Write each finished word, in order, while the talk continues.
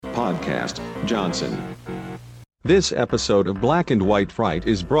podcast, Johnson. This episode of Black and White Fright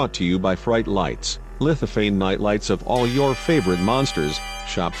is brought to you by Fright Lights, lithophane nightlights of all your favorite monsters.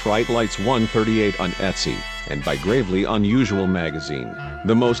 Shop Fright Lights 138 on Etsy, and by Gravely Unusual Magazine,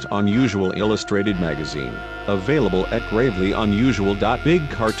 the most unusual illustrated magazine, available at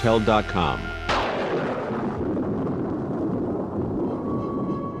gravelyunusual.bigcartel.com.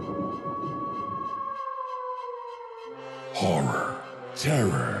 Horror,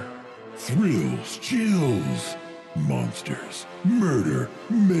 terror, thrills, chills, monsters, murder,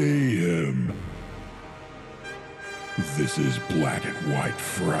 mayhem. This is Black and White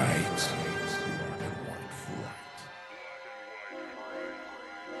Fright.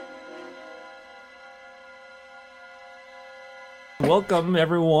 Welcome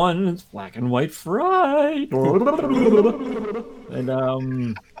everyone, it's Black and White Fright.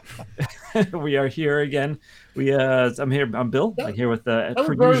 And we are here again. I'm Bill. I'm here with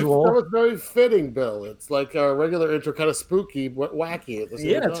usual. That was very fitting, Bill. It's like our regular intro, kind of spooky, but wacky at the same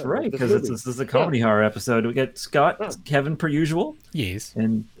time. Yeah, that's right, because this is a comedy horror episode. We get Scott, Kevin per usual. Yes.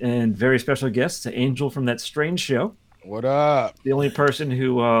 And very special guest, Angel from That Strange Show. What up? The only person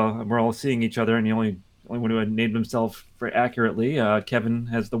who we're all seeing each other, and the only one who named himself very accurately. Kevin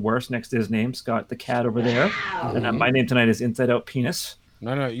has the worst next to his name. Scott, the cat over there. And my name tonight is Inside Out Penis.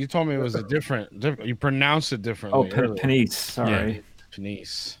 No, you told me it was a different. You pronounced it differently. Oh, Penis. Sorry. Yeah.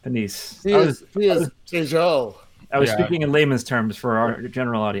 Penis. He is Angel. I was speaking in layman's terms for our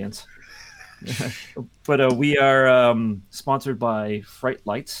general audience. But we are sponsored by Fright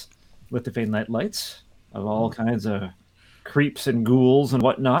Lights, lithophane night lights of all kinds of creeps and ghouls and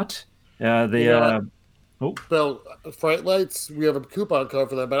whatnot. Bill, Fright Lights, we have a coupon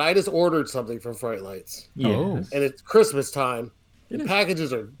code for them, but I just ordered something from Fright Lights. Yes. And it's Christmas time. The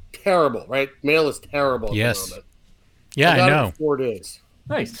packages are terrible, right? Mail is terrible. Yes. I got know. it in 4 days.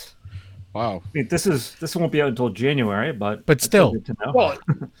 Nice. Wow. I mean, this won't be out until January, but still, good to know. Well,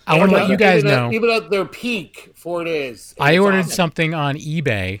 I want to let you guys know. Even at their peak, 4 days. I ordered something on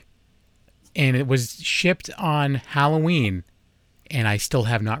eBay, and it was shipped on Halloween, and I still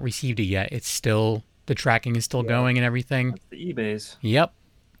have not received it yet. It's still, the tracking is still going and everything. That's the eBays. Yep.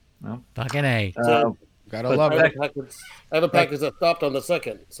 Well, fucking A. Gotta love I it. have a package that stopped on the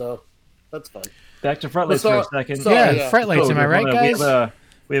 2nd, so that's fine. Back to Fright Lights for a second. Fright Lights, am I right, guys?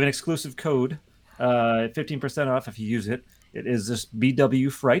 We have an exclusive code, 15% off if you use it. It is just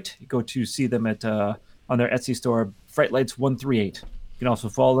BW Fright. You go to see them at on their Etsy store, Fright Lights 138. You can also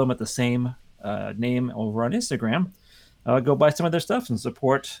follow them at the same name over on Instagram. Go buy some of their stuff and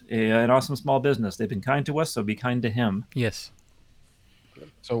support an awesome small business. They've been kind to us, so be kind to him. Yes.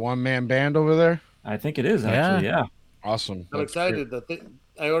 So one-man band over there? I think it is, actually, yeah. Awesome. I'm excited.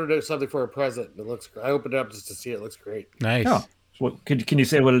 I ordered something for a present. It looks great. I opened it up just to see it. It looks great. Nice. Oh. Can you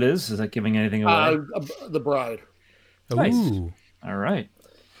say what it is? Is that giving anything away? The Bride. Nice. Ooh. All right.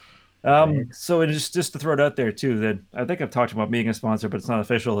 So just to throw it out there, too, that I think I've talked about being a sponsor, but it's not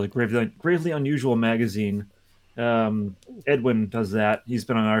official. The Gravely Unusual Magazine. Edwin does that. He's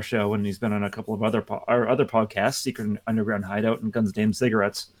been on our show, and he's been on a couple of other podcasts, Secret Underground Hideout and Guns, Dames,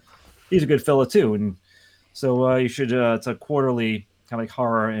 Cigarettes. He's a good fella too, and so you should. It's a quarterly kind of like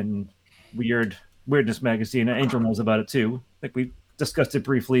horror and weirdness magazine. Angel knows about it too. I think we discussed it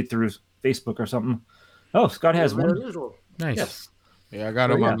briefly through Facebook or something. Oh, Scott has one. Unusual. Nice. Yes. Yeah, I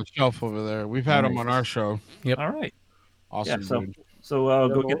got him on the shelf over there. We've had him on our show. Yep. All right. Awesome. Yeah, so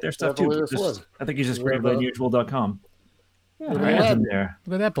go get their stuff too. I think he's just gravelyunusual.com. Yeah, right in there.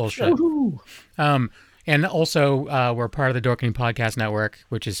 Look at that bullshit. And also, we're part of the Dorkening Podcast Network,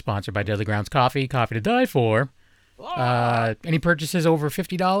 which is sponsored by Deadly Grounds Coffee to die for. Any purchases over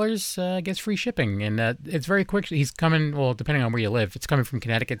 $50 gets free shipping, and it's very quick. He's coming, well, depending on where you live, it's coming from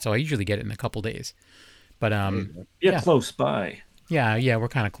Connecticut, so I usually get it in a couple days. But close by. Yeah, we're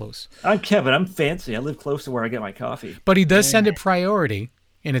kind of close. I'm Kevin. I'm fancy. I live close to where I get my coffee. But he does send it priority,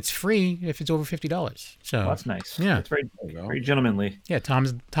 and it's free if it's over $50. So that's nice. Yeah, it's very gentlemanly. Yeah,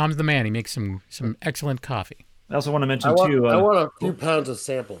 Tom's the man. He makes some excellent coffee. I also want to mention too. I want a few pounds of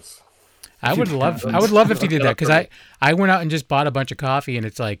samples. I would love if he did that, because I went out and just bought a bunch of coffee, and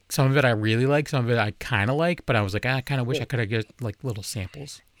it's like some of it I really like, some of it I kind of like, but I was like, I kind of wish I could have get like little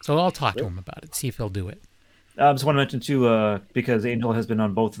samples. So I'll talk to him about it, see if he'll do it. I just want to mention too, because Angel has been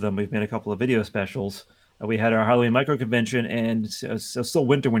on both of them. We've made a couple of video specials. We had our Halloween micro convention, and it's still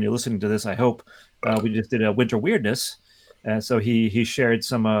winter when you're listening to this, I hope. We just did a winter weirdness, so he shared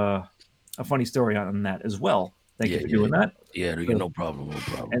some a funny story on that as well. Thank you for doing that. Yeah, no problem.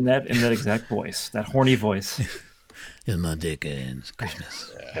 And that exact voice, that horny voice. It's my dick and it's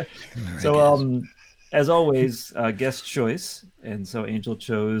Christmas. So as always, guest choice, and so Angel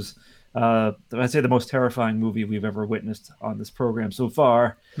chose. I'd say the most terrifying movie we've ever witnessed on this program so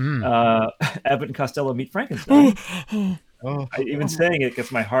far. Abbott and Costello Meet Frankenstein. Even saying it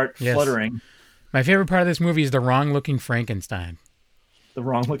gets my heart fluttering. My favorite part of this movie is the wrong-looking Frankenstein. The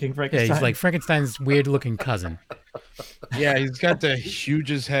wrong-looking Frankenstein? Yeah, he's like Frankenstein's weird-looking cousin. Yeah, he's got the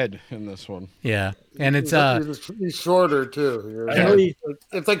hugest head in this one. Yeah, and it's he's shorter too.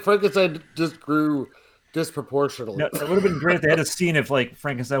 It's like Frankenstein just grew disproportionately. Yeah, it would have been great if they had a scene if like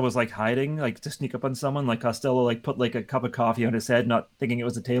Frankenstein was like hiding, like to sneak up on someone, like Costello like put like a cup of coffee on his head, not thinking it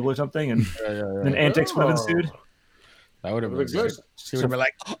was a table or something, and then antics would have ensued. That would have been good. He would have been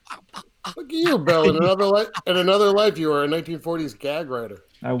like, "Look at you, Bill! In another life, you were a 1940s gag writer."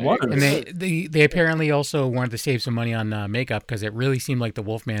 I wanted. And they apparently also wanted to save some money on makeup because it really seemed like the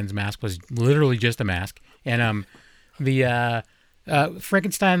Wolfman's mask was literally just a mask, and the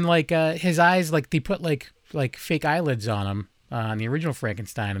Frankenstein, like his eyes, like they put like fake eyelids on him on the original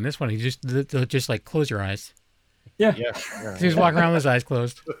Frankenstein, and this one they'll just like close your eyes. Yeah. He was walking around with his eyes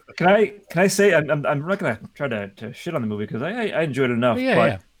closed. Can I say I'm not gonna try to shit on the movie because I enjoyed it enough.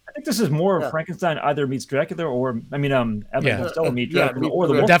 I think this is more of Frankenstein either meets Dracula or Abbott and Costello meet Dracula or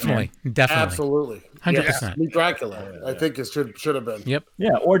the Wolfman. Definitely, absolutely, 100%. Meet Dracula. I think it should have been. Yep.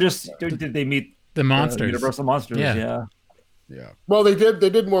 Yeah, or just did they meet the monsters? Universal monsters. Yeah. Well, they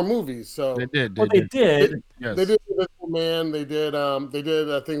did more movies. So they did. They did. Yes. They did Invisible Man. They did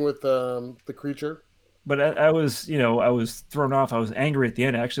a thing with the creature. But I was thrown off. I was angry at the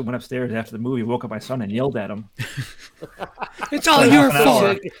end. I actually went upstairs after the movie, woke up my son, and yelled at him. It's all your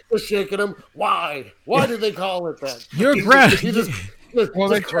fault. Just shaking him. Why? Why did they call it that? You're ground. Just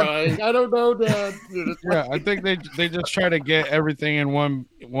crying. I don't know, Dad. Yeah, I think they just try to get everything in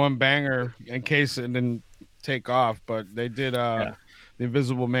one banger in case it didn't take off. But they did The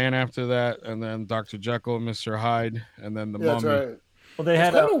Invisible Man after that, and then Dr. Jekyll and Mr. Hyde, and then the Mummy. That's right. Well, they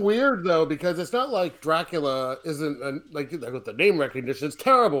had kind of weird though because it's not like Dracula isn't like with the name recognition. It's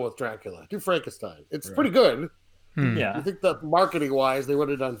terrible with Dracula. Do Frankenstein. It's pretty good. Yeah, I think that marketing wise they would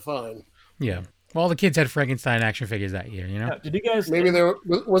have done fine. Yeah. Well, the kids had Frankenstein action figures that year. You know. Did you guys? Maybe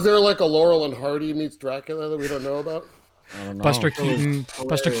was there like a Laurel and Hardy meets Dracula that we don't know about? I don't know. Buster Keaton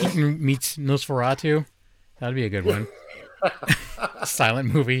meets Nosferatu. That'd be a good one.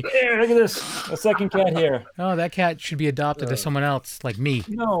 Silent movie. Here, look at this. A second cat here. Oh, that cat should be adopted to someone else, like me.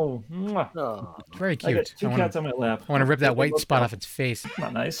 No. Very cute. I got two cats on my lap. I want to rip that white spot off its face.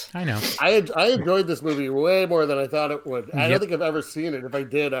 Not nice. I know. I enjoyed this movie way more than I thought it would. I don't think I've ever seen it. If I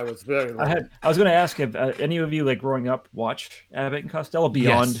did, I was very lucky. I was going to ask if any of you, like growing up, watched Abbott and Costello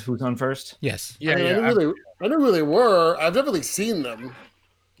beyond Who's on First? Yes. Yeah, I knew who they were. I've never really seen them.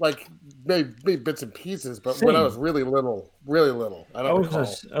 Like maybe bits and pieces, but when I was really little, I don't recall.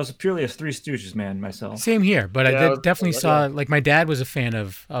 I was purely a Three Stooges man myself. Same here, but I definitely saw. Like my dad was a fan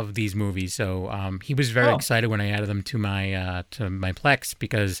of these movies, so he was very excited when I added them to my Plex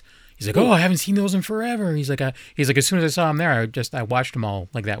because he's like, "Oh, I haven't seen those in forever." He's like, as soon as I saw them there, I watched them all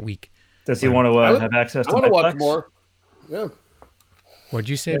like that week. Does he want to have access to my Plex? I want to watch more. Yeah. What'd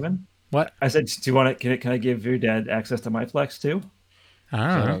you say? Kevin? What? I said, do you want to? Can I give your dad access to my Plex too?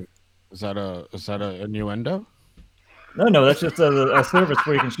 Is that a innuendo? No, that's just a service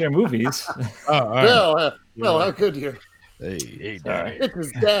where you can share movies. Oh, right. Well, how could you? Hey, Sorry. It's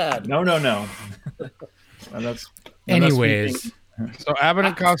his dad. No. Anyways, so Abbott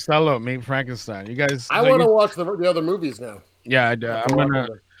and Costello meet Frankenstein. You guys, I want to watch the other movies now. Yeah,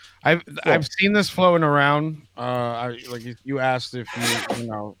 I've seen this floating around. Like you asked if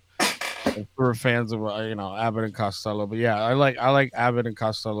if we're fans of Abbott and Costello, but yeah, I like Abbott and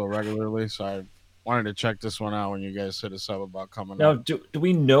Costello regularly, so I wanted to check this one out when you guys hit us up about coming now, up. Do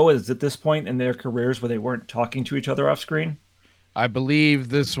we know is at this point in their careers where they weren't talking to each other off screen? I believe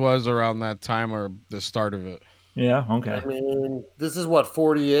this was around that time or the start of it. Yeah, okay. I mean, this is what,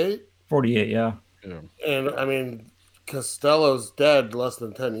 48? 48, yeah. And I mean, Costello's dead less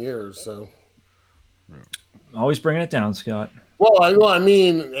than 10 years, so always bringing it down, Scott. Well, I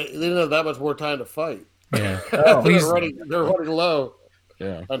mean, they didn't have that much more time to fight. Yeah. They're running low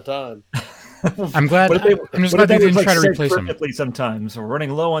on time. I'm glad. I'm just glad they didn't try to replace him. Sometimes we're running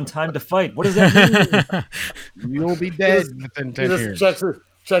low on time to fight. What does that mean? You'll be dead within 10 years.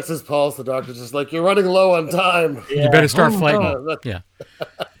 Checks his pulse. The doctor's just like, you're running low on time. Yeah. You better start fighting. Yeah.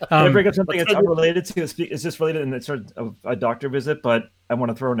 Can I bring up something it's unrelated to? It's just related and it's sort of a doctor visit, but I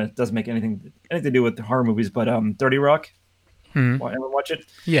want to throw in it doesn't make anything to do with the horror movies, but 30 Rock. Mm-hmm. Ever watch it?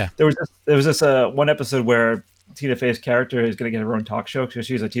 Yeah. There was this one episode where Tina Fey's character is going to get her own talk show because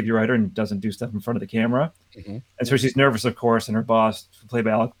she's a TV writer and doesn't do stuff in front of the camera. Mm-hmm. And so she's nervous, of course, and her boss, played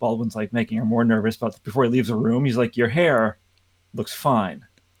by Alec Baldwin's like making her more nervous. But before he leaves the room, he's like, your hair looks fine.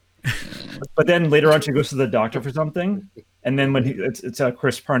 But then later on, she goes to the doctor for something. And then when it's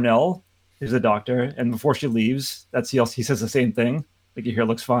Chris Parnell, who's the doctor. And before she leaves, he says the same thing. Like, your hair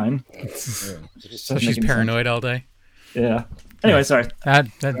looks fine. So she's paranoid all day. Yeah. Anyway, sorry. That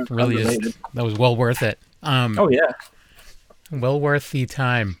really is. That was well worth it. Oh yeah. Well worth the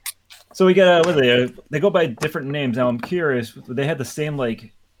time. So we got they go by different names. Now I'm curious, would they have the same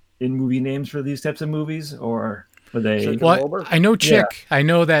like in movie names for these types of movies, or were they? Well, I know Chick. Yeah. I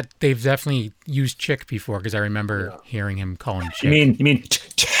know that they've definitely used Chick before because I remember hearing him call him Chick. You mean?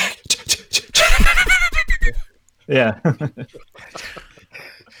 Yeah.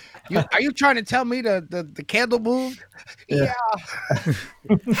 Are you trying to tell me the candle moved? Yeah.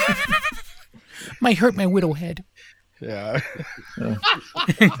 Might hurt my widow head. Yeah. I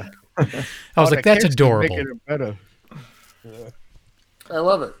was like, that's adorable. Yeah. I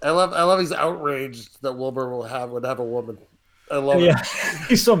love it. I love he's outraged that Wilbur would have a woman. I love it.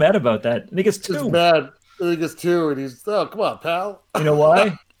 He's so mad about that. I think it's 2. He's mad. I think it's 2, and he's come on, pal. You know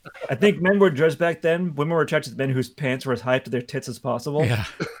why? I think men were dressed back then. Women were attracted to men whose pants were as high up to their tits as possible. Yeah.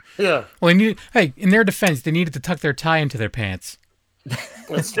 Yeah. Well, in their defense, they needed to tuck their tie into their pants.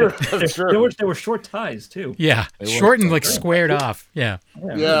 That's true. That's true. They were short ties too. Yeah, short and like squared off. Yeah.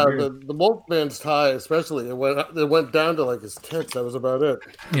 Yeah, the Wolfman's tie, especially, it went down to like his tits. That was about it.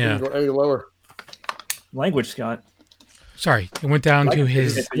 Yeah. Didn't go any lower. Language, Scott. Sorry, it went down to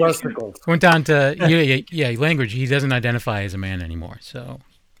his. Went down to language. He doesn't identify as a man anymore. So.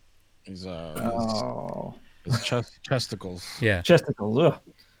 He's his chesticles. Yeah. Chesticles.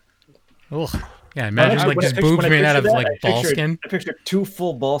 Ugh. Yeah, imagine like just boobs made out of like ball skin. I picture 2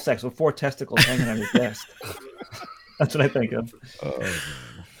 full ball sacks with 4 testicles hanging on your desk. That's what I think of.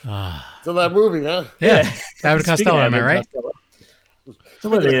 So that movie, huh? Yeah. Abbot Costello, am I right? So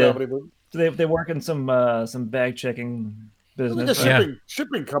what they work in some bag checking business. Like a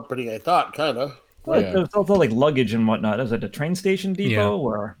shipping company, I thought, kind of. It was also like luggage and whatnot. Was it a train station depot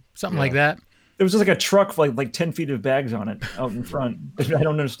or something like that? There was just like a truck with like 10 feet of bags on it out in front. I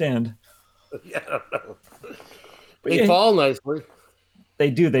don't understand. Yeah, I don't know. They fall nicely. They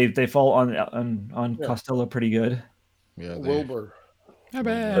do. They fall on Costello pretty good. Yeah, Wilbur. I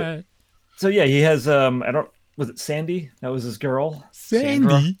bet. So yeah, he has was it Sandy? That was his girl.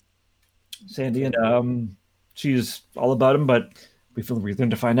 Sandy, and she's all about him, but we feel we're going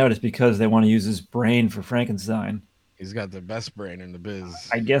to find out it's because they want to use his brain for Frankenstein. He's got the best brain in the biz.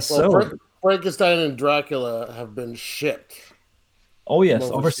 I guess so. Frankenstein and Dracula have been shipped. Oh yes,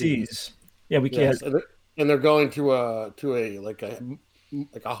 overseas. Yeah, we can't. Yes, and they're going to a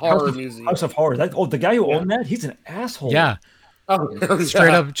horror museum. House of Horrors. The guy who owned that, he's an asshole. Yeah.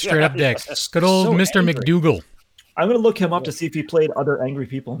 Straight up dicks. Good old Mr. Angry. McDougal. I'm gonna look him up to see if he played other angry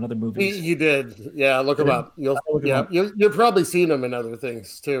people in other movies. He did. Yeah, look him up. You'll probably seen him in other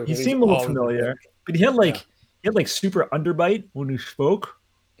things too. He seemed a little familiar, but he had super underbite when he spoke.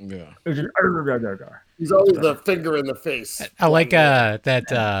 Yeah. He's always the finger in the face. I like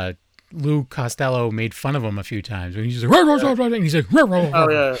that Lou Costello made fun of him a few times when he's like, and he's like, oh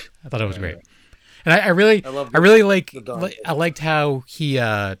yeah. I thought it was great, and I really liked how he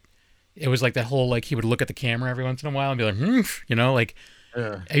it was like that whole like he would look at the camera every once in a while and be like,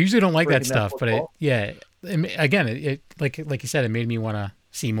 I usually don't like that stuff, but again, it like you said, it made me want to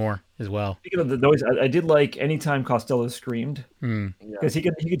see more as well. Speaking of the noise, I did like anytime Costello screamed because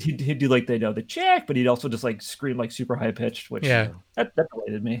he'd do like the check, but he'd also just like scream like super high pitched, which that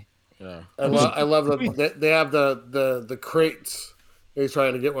delighted me. Yeah, I love that they have the crates. He's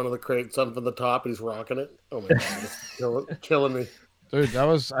trying to get one of the crates up from the top, and he's rocking it. Oh my god, it's killing me. Dude, that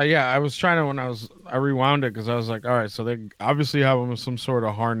was I was trying to I rewound it because I was like, all right, so they obviously have him with some sort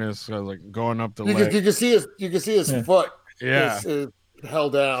of harness, like going up the leg. You can see his foot. Yeah. Is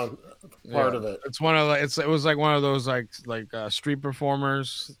held down part of it. It's one of it was like one of those like street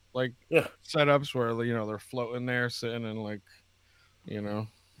performers setups where they're floating there, sitting and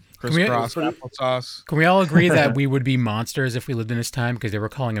crisscross applesauce. Can we all agree that we would be monsters if we lived in this time because they were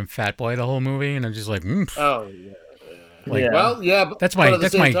calling him Fat Boy the whole movie, and I'm just like, oh yeah. Well, yeah, but that's my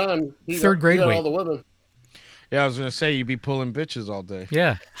time, third grade weight. All the women. Yeah, I was gonna say you'd be pulling bitches all day.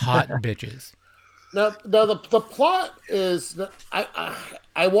 Yeah, hot bitches. Now the plot is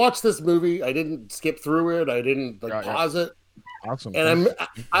I watched this movie. I didn't skip through it. I didn't pause it. Awesome. And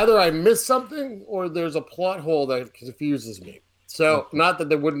I missed something or there's a plot hole that confuses me. So not that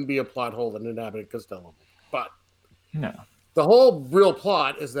there wouldn't be a plot hole in an Abbot and Costello, but no. The whole real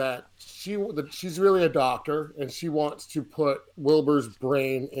plot is that she's really a doctor, and she wants to put Wilbur's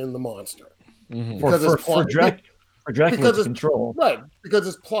brain in the monster for Dracula's control, right? Because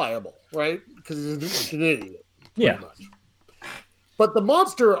it's pliable, right? Because he's an idiot. Yeah. Much. But the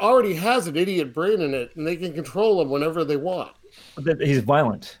monster already has an idiot brain in it, and they can control him whenever they want. He's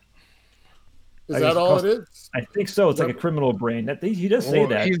violent. Is that all it is? I think so. It's like a criminal brain. He does say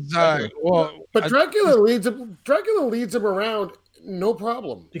that. But Dracula leads him around, no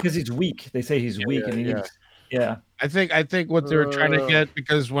problem. Because he's weak. They say he's weak, and he needs. Yeah. I think what they were trying to get,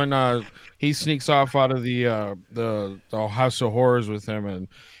 because when he sneaks off out of the House of Horrors with him, and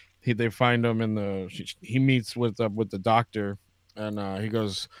they find him he meets with the doctor, and he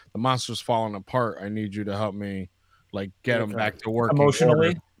goes, "The monster's falling apart. I need you to help me, like, get him back to work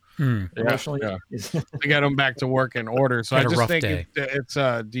emotionally." Emotionally, to get him back to work in order. So I just think it's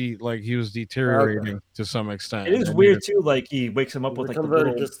he was deteriorating to some extent. It is weird too. Like, he wakes him up with like a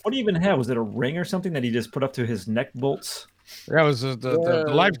little. What do you even have? Was it a ring or something that he just put up to his neck bolts? Yeah, it was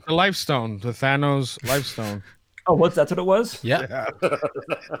the life stone, the Thanos life stone. Oh, that's what it was? Yeah.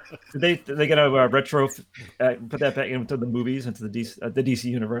 Did they get a retro, put that back into the movies, into the DC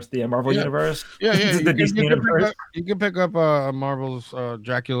universe, the Marvel universe? Yeah. The DC universe. You can pick up Marvel's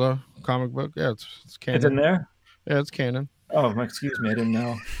Dracula comic book. Yeah, it's canon. It's in there? Yeah, it's canon. Oh, excuse me, I didn't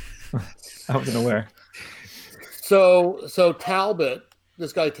know. I wasn't aware. So Talbot,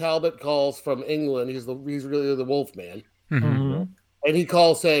 this guy Talbot calls from England. He's really the Wolfman. Mm-hmm. And he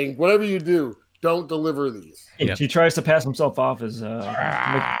calls saying, "Whatever you do, don't deliver these." He tries to pass himself off as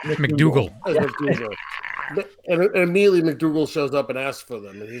McDougal. And immediately McDougal shows up and asks for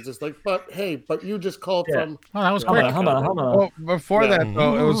them, and he's just like, "But you just called from." Oh, that was quick. Well, before that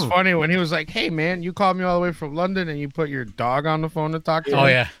though, it was funny when he was like, "Hey man, you called me all the way from London, and you put your dog on the phone to talk to me." Oh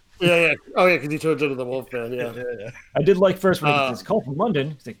yeah. Yeah. Oh yeah, because he turns into the Wolfman. Yeah. I did like first when he gets called from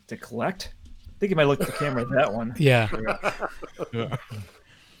London to collect. I think he might look at the camera at that one. Yeah.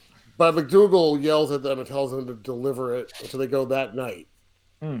 But McDougal yells at them and tells them to deliver it, so they go that night.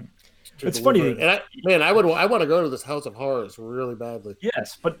 It's funny. And I want to go to this House of Horrors really badly.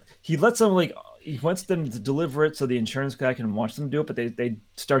 Yes, but he lets them he wants them to deliver it so the insurance guy can watch them do it, but they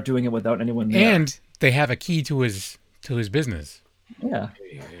start doing it without anyone there. And they have a key to his business. Yeah.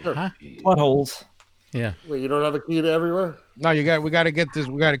 Sure. Huh? Plot holes. Yeah. Wait, you don't have a key to everywhere? No, we got to get this.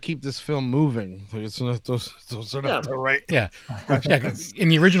 We got to keep this film moving. It's not those are not the right. Yeah. In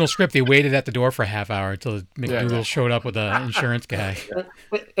the original script, they waited at the door for a half hour until McDougal showed up with an insurance guy.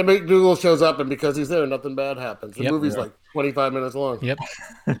 And McDougal shows up, and because he's there, nothing bad happens. The movie's like 25 minutes long. Yep.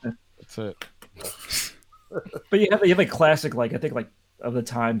 That's it. But you have a classic, I think of the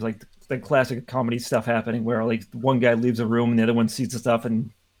times, like the classic comedy stuff happening where one guy leaves a room and the other one sees the stuff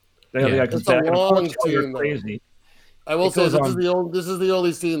and the other guy comes back and it's crazy. I will say this is the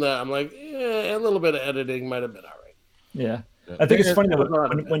only scene that I'm like, a little bit of editing might have been all right. Yeah. I think it's funny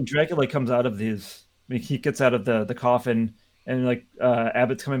that when Dracula comes out of he gets out of the coffin and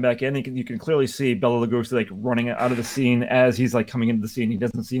Abbott's coming back in, you can clearly see Bela Lugosi running out of the scene as he's coming into the scene. He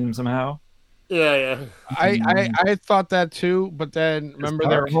doesn't see him somehow. Yeah. I thought that too, but then remember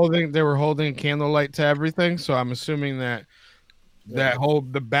they were holding candlelight to everything, so I'm assuming that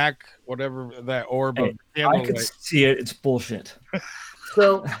the back whatever that orb of candlelight. I could see it. It's bullshit.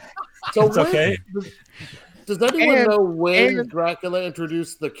 So it's okay. Does anyone know when Dracula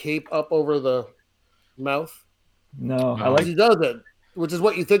introduced the cape up over the mouth? No. He does it, which is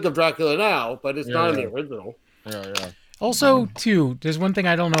what you think of Dracula now, but it's not in the original. Yeah. Also, too, there's one thing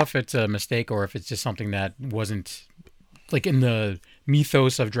I don't know if it's a mistake or if it's just something that wasn't in the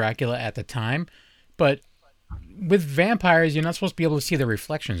mythos of Dracula at the time, but with vampires, you're not supposed to be able to see the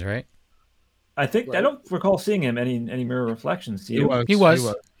reflections, right? I don't recall seeing him any mirror reflections. Do you? He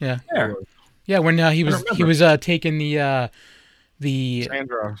was. Yeah. Yeah, when he was taking the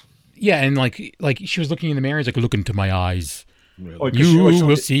Sandra. Yeah, and she was looking in the mirror. He's like, "Look into my eyes. You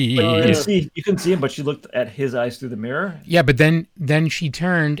will see." You can see him, but she looked at his eyes through the mirror. Yeah, but then she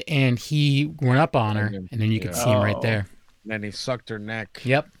turned and he went up on her, and then you could see him right there. And then he sucked her neck.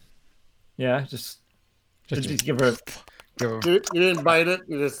 Yep. Yeah, just give her. You didn't bite it.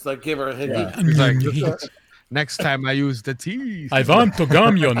 You just give her a hint. Yeah. He's like, next time I use the teeth. I want to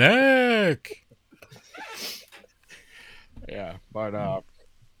gum your neck. Yeah, but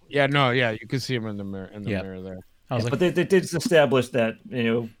you can see him in the mirror. Mirror there. But they did establish that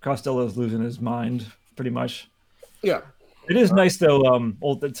Costello's losing his mind pretty much. Yeah. It is nice though.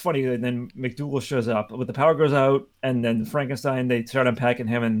 It's funny. And then McDougal shows up, but the power goes out, and then Frankenstein. They start unpacking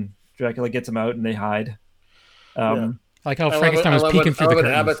him, and Dracula gets him out, and they hide. Like how Frankenstein was peeking through the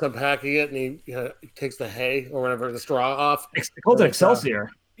curtains. Abbot's unpacking it, and he takes the hay or whatever, the straw off. It's called Excelsior.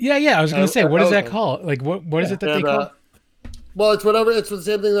 Yeah. I was going to say, what is that called? Like, what is it that they call? Well, it's whatever. It's the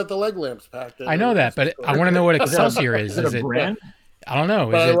same thing that the leg lamps packed in. I know that, but I want to know what Excelsior is. Is it a brand? I don't know.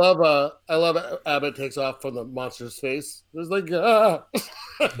 But I love Abbott takes off from the monster's face. There's like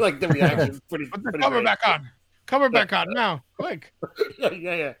like the reaction. Pretty cover great. Back on. Cover back on now, quick.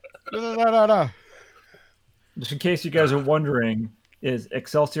 Yeah. Just in case you guys are wondering, is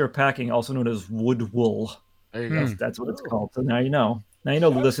Excelsior packing also known as wood wool? There you go. That's what it's called. So now you know. Now you know,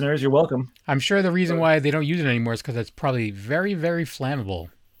 the listeners. You're welcome. I'm sure the reason why they don't use it anymore is because it's probably very, very flammable.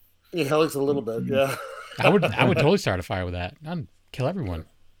 Yeah, at least a little bit. Yeah. I would totally start a fire with that. I'd kill everyone.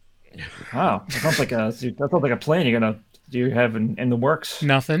 Wow, that sounds like a plan you have in the works.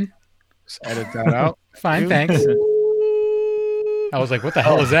 Nothing. Just edit that out. Fine, thanks. I was like, what the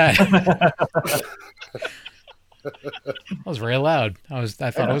hell was that? That was very loud. I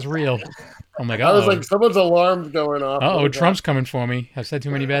thought it was real. I'm like, I was like, someone's alarm's going off. Oh, Trump's coming for me. I've said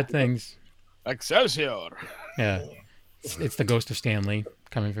too many bad things. Excelsior. Yeah, it's the ghost of Stanley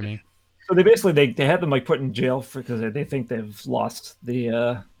coming for me. So they basically they had them like put in jail because they think they've lost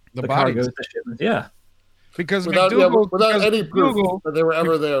the cargo. Yeah, because without any proof that they were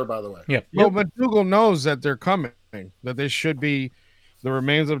ever there. By the way, yeah. Well, McDougal knows that they're coming. That they should be the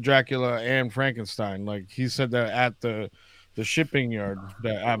remains of Dracula and Frankenstein. Like he said that at the shipping yard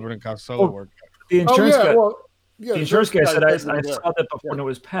that Abbott and Costello worked at. The insurance guy. The insurance guy said, I saw that before it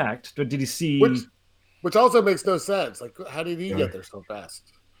was packed. But did he see? Which also makes no sense. Like, how did he get there so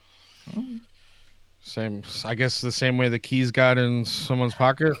fast? Same, I guess, the same way the keys got in someone's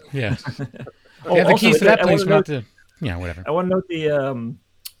pocket. Yeah. The keys to that place. Whatever. I want to note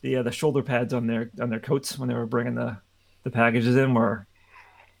the shoulder pads on their coats when they were bringing the packages in were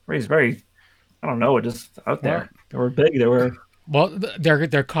very, I don't know, just out there. They were big. They were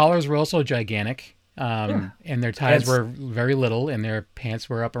their collars were also gigantic. And their ties were very little, and their pants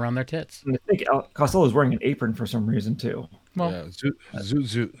were up around their tits. And I think Costello was wearing an apron for some reason too. Well, zoot,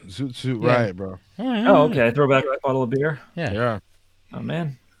 right, bro. Oh, okay. Throwback bottle of beer. Yeah. Oh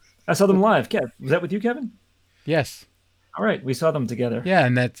man, I saw them live. Kev, was that with you, Kevin? Yes. All right, we saw them together. Yeah,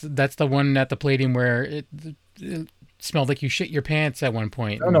 and that's the one at the Palladium where it smelled like you shit your pants at one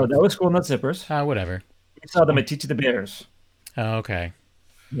point. Oh no, that was School Nut Zippers. Whatever. We saw them at Teach the Bears. Oh, okay.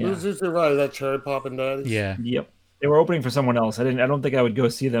 Yeah. Who's right? That Cherry Poppin' Daddies? Yeah. Yep. They were opening for someone else. I don't think I would go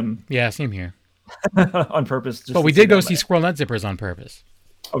see them. Yeah, same here. On purpose. But we did go see Squirrel Nut Zippers on purpose.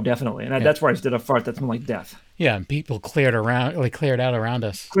 Oh, definitely. And that's where I did a fart that smelled like death. Yeah, and people cleared out around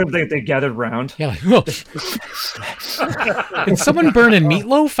us. They gathered around. Yeah, like, whoa. Did someone burn a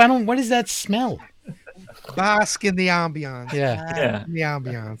meatloaf? What is that smell? Bask in the ambiance. Yeah. In the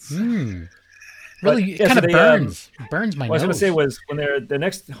ambiance. Really, it kind of burns. Burns my nose. What I was going to say was when the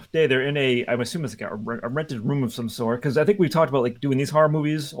next day they're in I'm assuming it's like a rented room of some sort. Because I think we talked about like doing these horror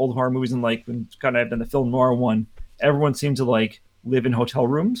movies, old horror movies, and like when kind of done the film noir one. Everyone seemed to like live in hotel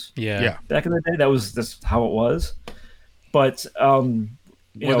rooms. Yeah. Back in the day, that was just how it was. But were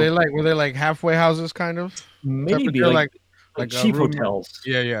they like halfway houses kind of? Maybe like cheap hotels.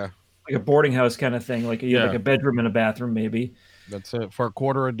 Yeah. Like a boarding house kind of thing. Like like a bedroom and a bathroom, maybe. That's it for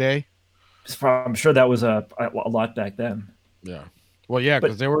 $quarter a day. I'm sure that was a lot back then. Yeah. Well, yeah,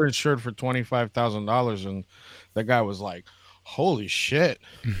 because they were insured for $25,000, and that guy was like, "Holy shit!"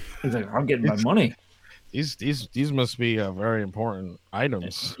 He's like, "I'm getting my money." These must be very important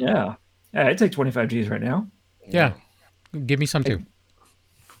items. Yeah. I'd take 25 G's right now. Yeah. Give me some too.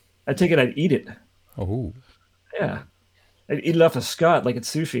 I'd take it. I'd eat it. Oh. Yeah. I'd eat it off a Scott like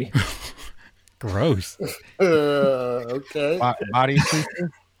it's sushi. Gross. Okay. Body sushi.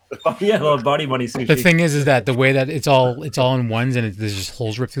 Yeah, a little body money sushi. The thing is that the way that it's all in ones, and there's just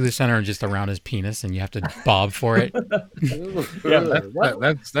holes ripped through the center and just around his penis, and you have to bob for it. Yeah,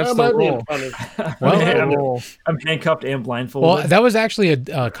 that's the rule. Well, I'm handcuffed and blindfolded. Well, that was actually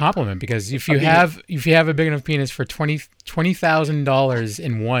a compliment, because if you have a big enough penis for $20,000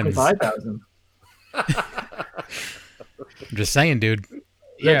 in ones, $5,000. I'm just saying, dude.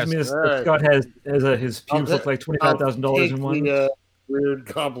 Yeah, Scott has his pubes look like $25,000 in one. Weird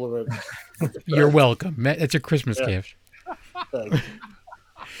compliment. You're welcome. That's your Christmas gift. I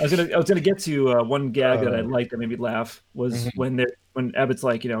was gonna get to one gag that I liked that made me laugh was when Abbott's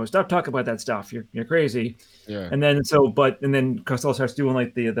like, stop talking about that stuff. You're crazy. Yeah. And then Costello starts doing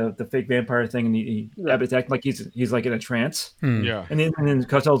like the fake vampire thing, and Abbott's acting like he's like in a trance. Yeah. And then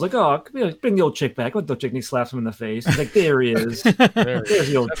Costello's like, oh, bring the old chick back. Let the chick, and he slaps him in the face. He's like, there he is. There's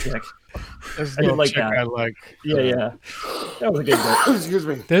the old chick. There's I did no like chick that. I like. Yeah. That was a good bit. Excuse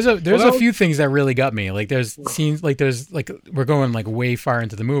me. There's a few things that really got me. Like there's scenes like we're going like way far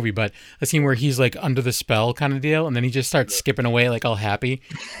into the movie, but a scene where he's like under the spell kind of deal, and then he just starts skipping away like all happy.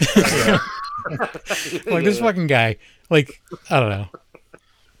 Like this fucking guy. Like I don't know.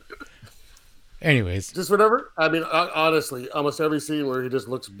 Anyways, Just whatever. I mean, honestly, almost every scene where he just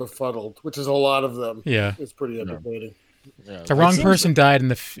looks befuddled, which is a lot of them. Yeah. It's pretty entertaining. Yeah. the wrong person died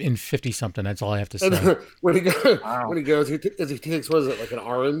in 50 something. That's all I have to say. And when he goes, he takes, what is it, like an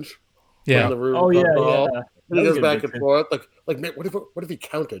orange? Yeah. From the room, Oh yeah. And he goes That was a back good and forth. Like, man, what if he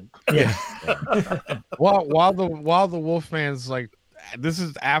counted? Yeah. While the Wolfman's like, this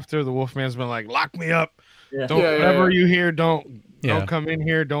is after the Wolfman's been like, lock me up. Yeah. Don't whatever you hear, don't come in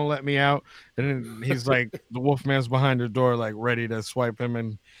here, don't let me out. And then he's like, the Wolfman's behind the door, like ready to swipe him,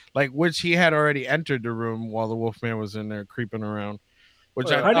 and like which he had already entered the room while the Wolfman was in there creeping around.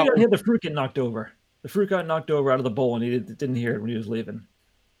 Which How did he hear the fruit get knocked over? The fruit got knocked over out of the bowl, and he didn't hear it when he was leaving.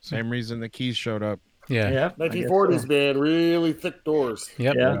 same reason the keys showed up. Yeah. 1940s, man, really thick doors.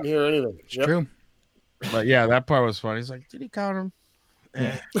 Yep. Yeah. Didn't hear anything. It's true. But yeah, that part was funny. He's like, did he count him?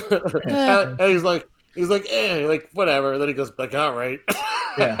 And he's like, like whatever. Then he goes back out, right?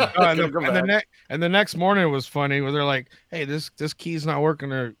 Yeah. And the next morning it was funny where they're like, hey, this key's not working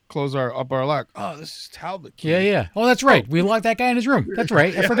to close our lock. Oh, this is Talbot key. Yeah. Oh, that's right. We locked that guy in his room. That's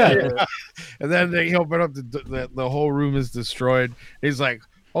right. I forgot. Yeah. And then they open up the whole room is destroyed. He's like,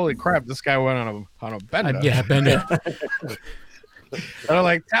 holy crap, this guy went on a bender. Yeah, bender. And I'm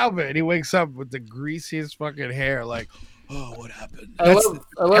like, Talbot, and he wakes up with the greasiest fucking hair, like, oh, what happened? I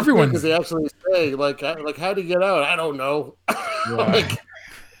love everyone because they actually say like how did he get out? I don't know. Like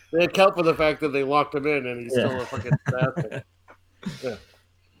they account for the fact that they locked him in and he's still a fucking assassin. Yeah.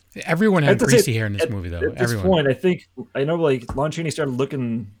 Everyone had greasy hair in this movie, though. At this point, I know like Lon Chaney started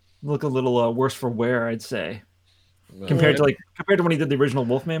looking a little worse for wear, I'd say, compared to when he did the original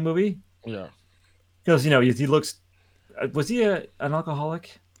Wolfman movie. Yeah, because he looks. Was he an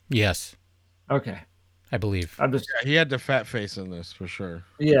alcoholic? Yes. Okay. I believe. He had the fat face in this for sure.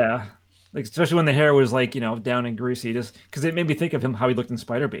 Yeah, like especially when the hair was like down and greasy, just because it made me think of him how he looked in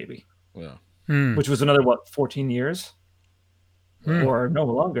Spider Baby. Yeah, which was another 14 years, or no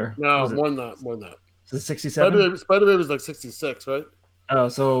longer. No, more than that. So 67. Spider Baby was like 66, right? Oh,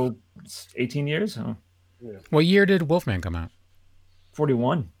 so 18 years. Oh. Yeah. What year did Wolfman come out?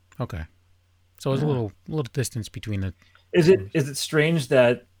 41. Okay, so it was a little distance between the. Is it strange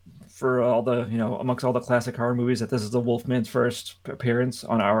that for all the amongst all the classic horror movies that this is the Wolfman's first appearance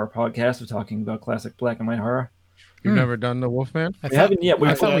on our podcast of talking about classic black and white horror? You've never done the Wolfman? We haven't yet.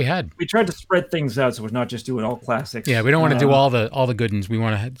 I thought we had. We tried to spread things out, so we're not just doing all classics. Yeah, we don't want to do all the good ones. We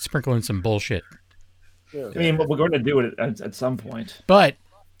want to sprinkle in some bullshit. Yeah. I mean, we're going to do it at some point. But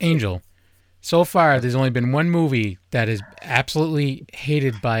Angel, so far there's only been one movie that is absolutely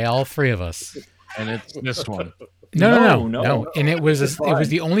hated by all three of us, and it's this one. No. And it was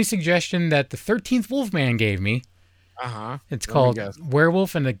the only suggestion that the 13th Wolfman gave me. It's called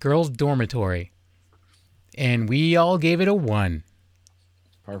Werewolf in the Girls' Dormitory, and we all gave it a 1.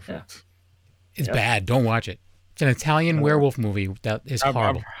 Perfect. It's bad. Don't watch it. It's an Italian werewolf movie that is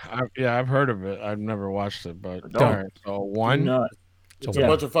horrible. I've heard of it. I've never watched it, but don't. All right, so 1. It's a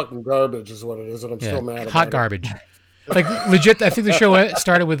bunch of fucking garbage, is what it is, and I'm still mad about it. Hot garbage. Like legit, I think the show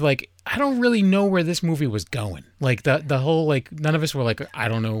started with like, I don't really know where this movie was going. Like the whole like, none of us were like, I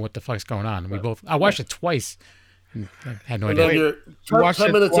don't know what the fuck's going on. I watched it twice, and I had no idea. Then you watched 10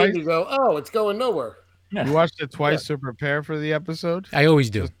 it minutes twice? in, you go, oh, it's going nowhere. Yeah. You watched it twice to prepare for the episode? I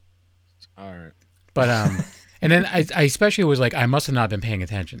always do. All right. But and then I especially was like, I must have not been paying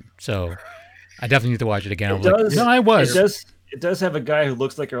attention, so I definitely need to watch it again. I was. It does have a guy who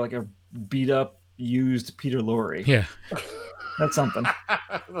looks like a beat up, used Peter Lorre. Yeah. That's something.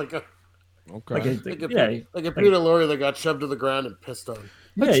 Like a Peter Lorre that got shoved to the ground and pissed on.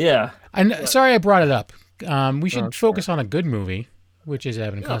 Sorry I brought it up. We should focus on a good movie, which is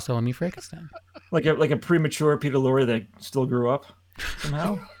Abbot and Costello and me, Frankenstein. Like a premature Peter Lorre that still grew up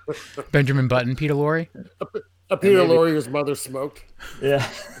somehow. Benjamin Button, Peter Lorre. A Peter Lorre whose mother smoked. Yeah.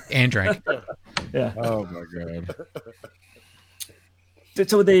 And drank. Yeah. Oh my god.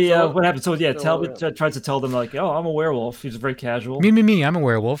 So they what happened? So Talbot tries to tell them like, "Oh, I'm a werewolf." He's very casual. Me. I'm a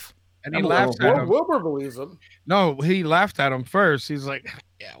werewolf. And he laughs at him. Wilbur believes him. No, he laughed at him first. He's like,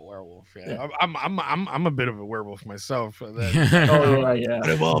 "Yeah, werewolf. Yeah, I'm a bit of a werewolf myself." And then, Out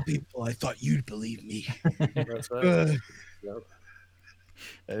of all people, I thought you'd believe me. That's right.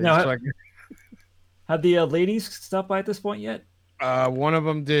 Now, had the ladies stopped by at this point yet? One of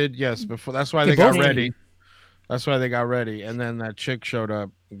them did, yes. Before that's why they got ready. That's why they got ready. And then that chick showed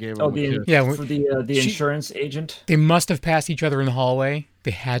up and gave him a kiss. For the insurance agent. They must have passed each other in the hallway.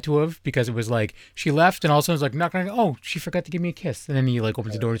 They had to have, because it was like she left and all of a sudden it was like, not gonna go. Oh, she forgot to give me a kiss. And then he like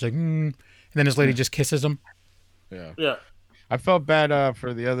opens the door. He's like, and then this lady just kisses him. Yeah. I felt bad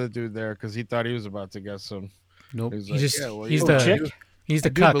for the other dude there because he thought he was about to get some. Nope. He's He's like, he's the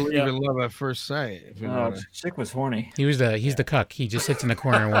I do cuck. believe in love at first sight. If you know chick was horny. He's the cuck. He just sits in the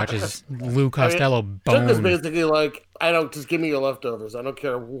corner and watches Lou Costello Chuck is bone. basically like, I don't, just give me your leftovers. I don't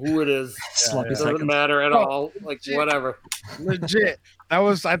care who it is. It doesn't seconds. matter at all. Like, whatever. Legit. I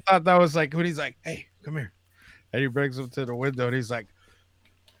thought that was like when he's like, hey, come here. And he brings him to the window and he's like,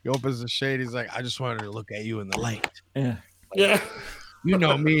 he opens the shade. He's like, I just wanted to look at you in the light. Yeah. You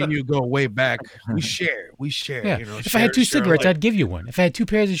know, me and you go way back. We share. Yeah. You know, if I had 2 cigarettes, I'd give you one. If I had 2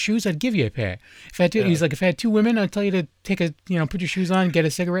 pairs of shoes, I'd give you a pair. If I had he's like, if I had 2 women, I'd tell you to take put your shoes on, get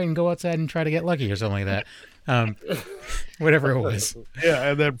a cigarette, and go outside and try to get lucky or something like that. Whatever it was. Yeah,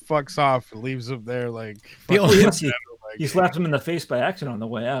 and then fucks off and leaves him there like. He slapped him in the face by accident on the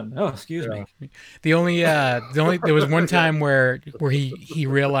way out. Oh, excuse me. The only there was one time where he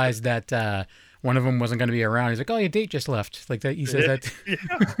realized that one of them wasn't going to be around. He's like, "Oh, your date just left." Like that. He says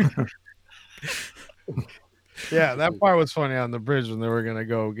that. Yeah, that part was funny on the bridge when they were gonna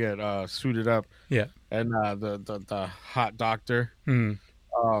go get suited up. Yeah, and the hot doctor. Mm.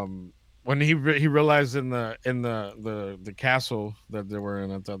 When he realized in the castle that they were in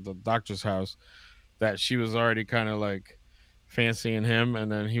at the doctor's house that she was already kind of like fancying him,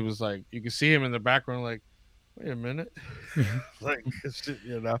 and then he was like, you could see him in the background, like, wait a minute, like,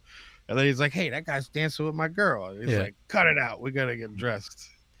 you know. And then he's like, hey, that guy's dancing with my girl. And he's like, cut it out. We gotta get dressed.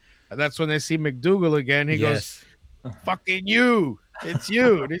 And that's when they see McDougal again. He goes, fucking you. It's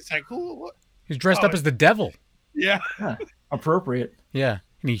you. And he's like, who? What? He's dressed up as the devil. Yeah. Appropriate. Yeah.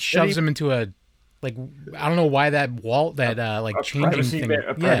 And he shoves him into a, like, I don't know why that wall, that like changing thing.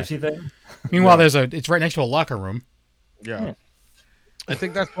 A privacy thing. Meanwhile, it's right next to a locker room. Yeah. I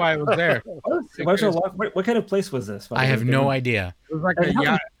think that's why it was there. What kind of place was this? I have no idea. It was like a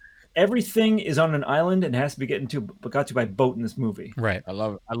yacht. Everything is on an island and has to be got to by boat in this movie. Right. I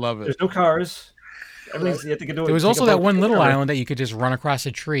love it. There's no cars. Everything's, you have to get to it. There was also that one little island that you could just run across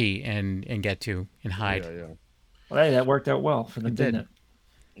a tree and get to and hide. Yeah. Well, hey, that worked out well for them, didn't it?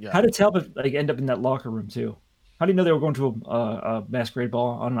 Yeah. How did Talbot end up in that locker room too? How do you know they were going to a masquerade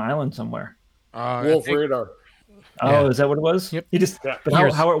ball on an island somewhere? Wolf Radar. Oh, is that what it was? Yep. He just. But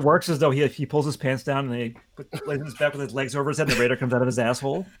how it works is though he pulls his pants down and he lays his back with his legs over his head. And the radar comes out of his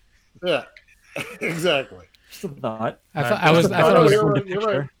asshole. Yeah, exactly. Just a thought. I thought it was You're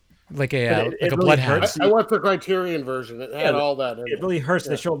right. like a It like a really bloodhound. hurts. I went the Criterion version. It had all that in it. It really hurts.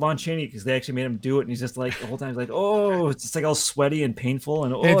 They showed Lon Chaney because they actually made him do it, and he's just like the whole time he's like, "Oh, it's just like all sweaty and painful."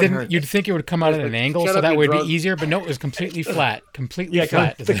 And it hurts. You'd think it would come out at an angle, so that would be easier, but no, it was completely flat, completely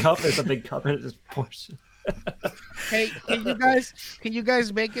flat. The cup is a big cup, and it just pours. Hey, can you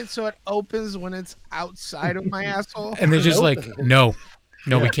guys make it so it opens when it's outside of my asshole? And they're just like, no,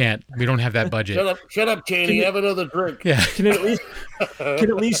 we can't. We don't have that budget. Shut up, Chaney. Have another drink. Yeah. Can it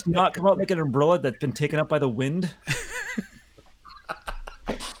at least not come out like an umbrella that's been taken up by the wind?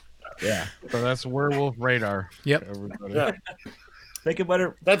 Yeah. So that's Werewolf Radar. Yep. Everybody. Yeah. Think about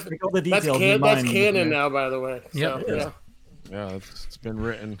it. That's all the details. That's canon now, by the way. Yep. So, Yeah, it's been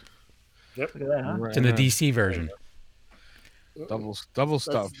written. Yep. Look at that, huh? It's in the DC version. Double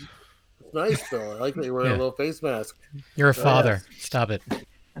stuff. It's nice though. I like that you're wearing a little face mask. You're a father. Stop it.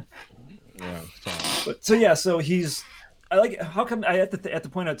 Yeah. So he's. I like. How come I have to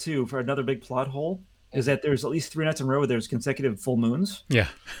point out too for another big plot hole is that there's at least 3 nights in a row where there's consecutive full moons. Yeah.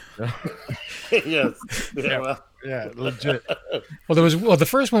 Yes. Yeah, legit. Well, the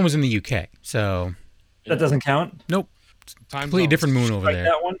first one was in the UK, so That doesn't count. nope. Completely different moon over there.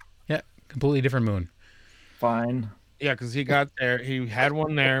 That one. Yeah, completely different moon. Fine. Yeah, because he got there. He had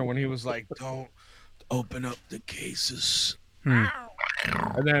one there when he was like, "Don't open up the cases."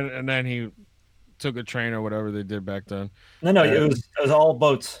 And then he took a train or whatever they did back then. No, it was all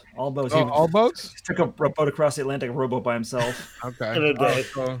boats. All boats. Oh, all boats? He took a boat across the Atlantic, a rowboat by himself. Okay. In a day.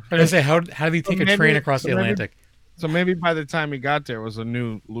 So, I was gonna say, how did he take a train across the Atlantic? So maybe by the time he got there, it was a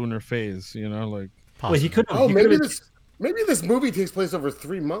new lunar phase. You know, like. Well, he could. Oh, maybe this movie takes place over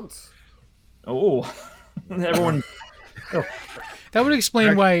 3 months. Oh, everyone. That would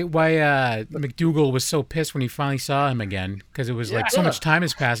explain why McDougal was so pissed when he finally saw him again, because it was like so much time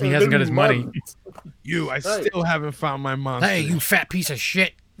has passed and he hasn't got his money. I still haven't found my monster. Hey, you fat piece of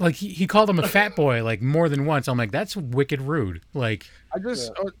shit! Like he called him a fat boy like more than once. I'm like, that's wicked rude. Like I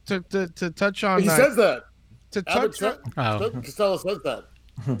just to touch on. He says that. To touch on. Costello says that.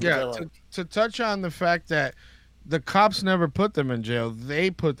 Yeah, to touch on the fact that the cops never put them in jail.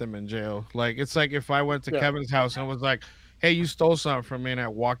 They put them in jail. Like it's like if I went to Kevin's house and was like, "Hey, you stole something from me," and I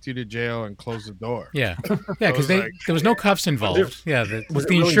walked you to jail and closed the door. Yeah, because there was no cuffs involved. Yeah, was the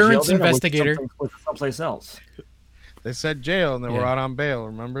really insurance jail then, or was it investigator. was it someplace else? They said jail, and they were out on bail.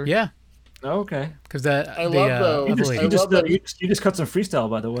 Remember? Yeah. Oh, okay. Because You just cut some freestyle,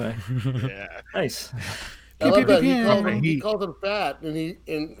 by the way. Yeah. Nice. I love that he called him fat,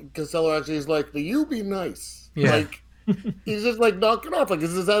 and Costello actually is like, "You be nice." Yeah. Like he's just like knocking off. Like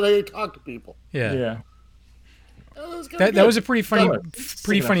this is how they talk to people. Yeah. Yeah. That was a pretty funny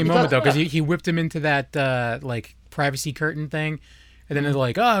moment though, because he whipped him into that like privacy curtain thing, and then they're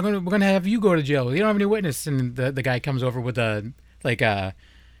like, "Oh, we're gonna have you go to jail. You don't have any witness." And the guy comes over with a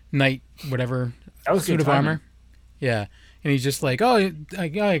night whatever suit of armor. Yeah. And he's just like, "Oh, I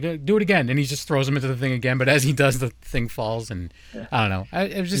gotta do it again," and he just throws him into the thing again. But as he does, the thing falls, and I don't know.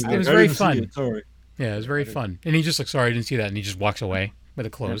 It was very fun. Yeah, it was very fun. And he just like, "Sorry, I didn't see that," and he just walks away with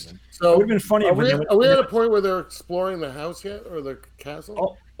it closed. So it would have been funny. Are we at a point where they're exploring the house yet, or the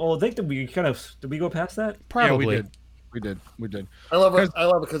castle? I think that did we go past that? Probably. Yeah, we did. I love it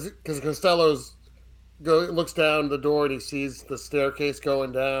because Costello's looks down the door and he sees the staircase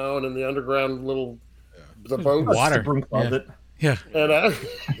going down and the underground the boat, water, the broom closet. Yeah. And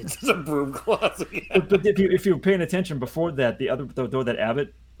it's just a broom closet. Yeah. But if you were paying attention before that, the door that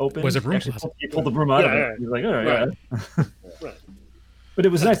Abbott opened was a broom closet. He pulled the broom out of it. He's like, "Oh yeah." Right. But it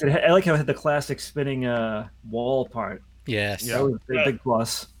was nice. I like how it had the classic spinning wall part. Yes. That was a big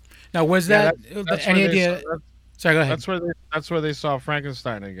plus. Now, was that any idea? Sorry, go ahead. That's where they saw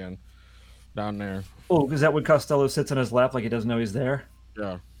Frankenstein again, down there. Oh, is that when Costello sits on his lap like he doesn't know he's there?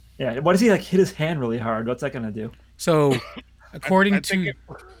 Yeah. Yeah. Why does he like hit his hand really hard? What's that gonna do? So, according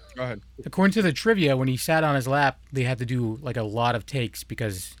go ahead. According to the trivia, when he sat on his lap, they had to do like a lot of takes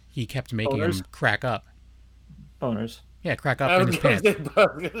because he kept making him crack up. Boners. Yeah, crack up in his pants. I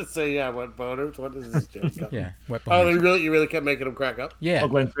was gonna say, wet boners. What is this joke? Yeah, wet boners. Oh, you really kept making him crack up? Yeah. Oh,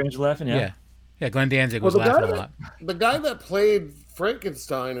 Glenn Strange laughing. Yeah. Glenn Danzig was laughing a lot. The guy that played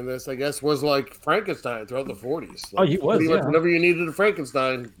Frankenstein in this, I guess, was like Frankenstein throughout the 40s. Like, he was. Yeah. Whenever you needed a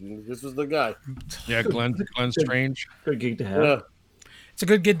Frankenstein, this was the guy. Yeah, Glenn Strange. Good gig to have. Yeah. It's a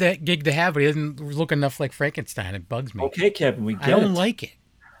good gig to have, but he doesn't look enough like Frankenstein. It bugs me. Okay, Kevin, we get I don't like it.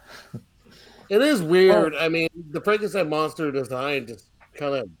 It is weird. I mean, the Frankenstein monster design just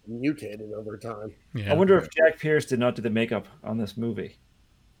kind of mutated over time. Yeah. I wonder if Jack Pierce did not do the makeup on this movie.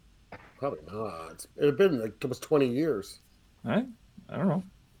 Probably not. It had been like almost 20 years. I don't know.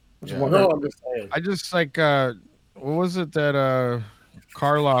 No, I'm just saying. I just like what was it that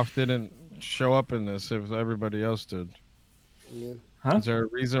Karloff didn't show up in this if everybody else did? Yeah. Huh? Is there a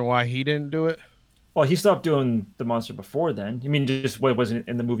reason why he didn't do it? Well, he stopped doing the monster before then. You mean just what wasn't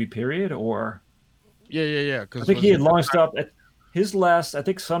in the movie period, or? Yeah. I think he had long stopped. His last, I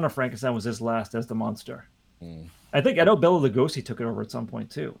think, Son of Frankenstein was his last as the monster. I know Bela Lugosi took it over at some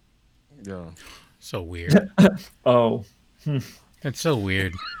point too. Yeah. So weird. Oh. It's so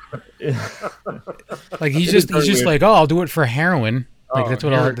weird. Like he's just like, "Oh, I'll do it for heroin." Like that's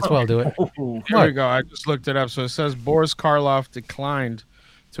what I'll do it. Here we go. I just looked it up. So it says Boris Karloff declined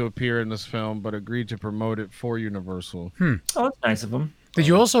to appear in this film, but agreed to promote it for Universal. Oh, that's nice of him. Did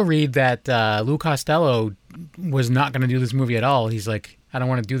you also read that Lou Costello was not going to do this movie at all? He's like, "I don't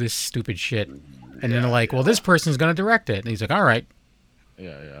want to do this stupid shit." And then they're like, "Well, this person's going to direct it." And he's like, "All right."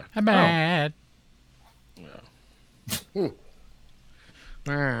 Yeah. I'm bad. We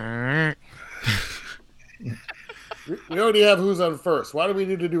already have Who's on First. Why do we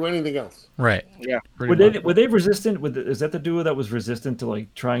need to do anything else? Right. Yeah. Were they resistant? Is that the duo that was resistant to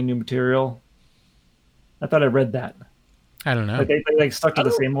like trying new material? I thought I read that. I don't know. Like they stuck to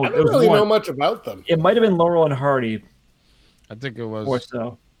the same old. I don't really know much about them. It might have been Laurel and Hardy. I think it was. Or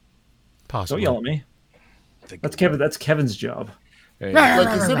so. Possibly. Don't yell at me. That's Kevin. That's Kevin's job. Hey. Like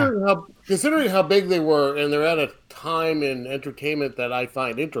considering how big they were, and they're at a time in entertainment that I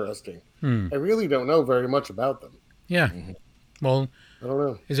find interesting. I really don't know very much about them. Yeah. Well, I don't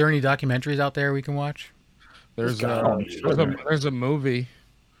know. Is there any documentaries out there we can watch? There's a movie.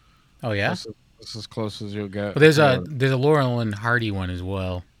 Oh yeah. This is as close as you'll get. But there's a Laurel and Hardy one as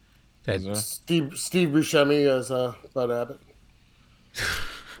well. Steve Buscemi as Bud Abbott.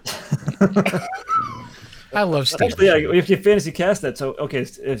 I love Steve. Actually, yeah, if you fantasy cast that, so okay,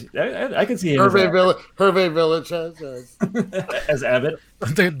 I can see him Hervé Village as Abbott.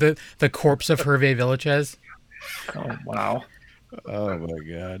 the corpse of Hervé Villachez. Oh wow! Oh my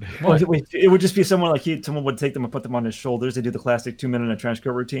god! Well, it would just be someone like someone would take them and put them on his shoulders. They do the classic 2 minute in a trench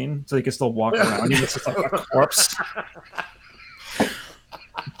coat routine, so he can still walk around. He looks like a corpse.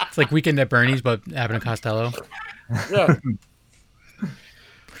 It's like Weekend at Bernie's, but Abbott and Costello. Yeah.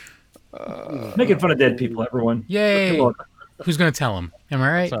 Making fun of dead people, everyone. Yay! You're welcome. Who's gonna tell him? Am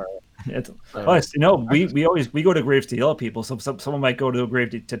I right? Sorry. We always go to graves to yell at people. So someone might go to a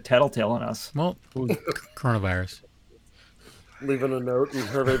grave to tattletale on us. Well, coronavirus. Leaving a note in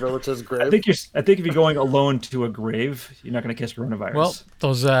Hervé Village's grave. I think if you're going alone to a grave, you're not going to catch coronavirus. Well,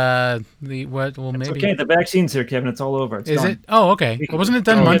 those Well, maybe. Okay, the vaccine's here, Kevin. It's all over. It's Is done. it? Oh, okay. Well, wasn't it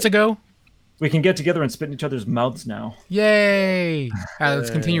done months ago? We can get together and spit in each other's mouths now. Yay! All right,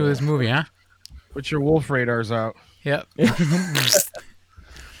 let's continue with this movie, huh? Put your wolf radars out. Yep.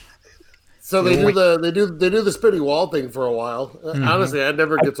 So they do the spinny wall thing for a while. Honestly, that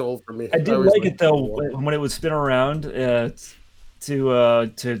never gets old for me. I did like it though when it would spin around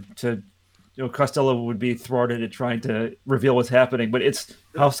Costello would be thwarted at trying to reveal what's happening, but it's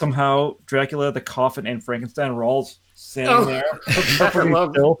how somehow Dracula, the coffin, and Frankenstein are all standing there. I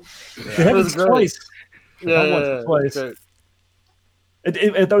love it. It was twice. Twice. Okay. I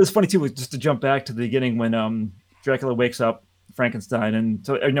thought it was funny too, just to jump back to the beginning when Dracula wakes up Frankenstein, and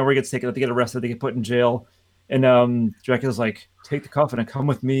so where he gets taken, they get arrested, they get put in jail, and Dracula's like, "Take the coffin and come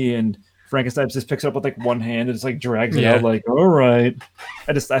with me," and Frankenstein just picks it up with like one hand and just like drags it out, like, all right.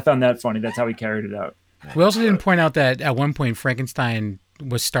 I found that funny. That's how he carried it out. We also didn't point out that at one point Frankenstein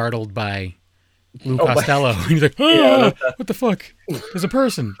was startled by Lou Costello. He's like, what the fuck? There's a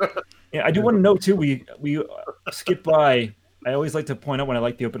person. Yeah, I do want to know too. We skip by. I always like to point out when I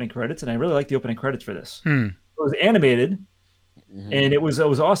like the opening credits, and I really like the opening credits for this. It was animated. And it was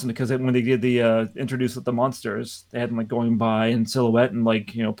awesome because when they did the introduce with the monsters, they had them like going by in silhouette and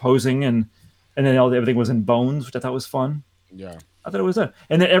like posing, and then everything was in bones, which I thought was fun. Yeah, I thought it was that.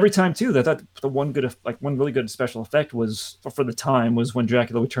 And then every time too, I thought the one really good special effect was for the time was when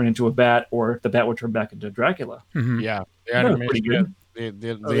Dracula would turn into a bat, or the bat would turn back into Dracula. Yeah, the animation,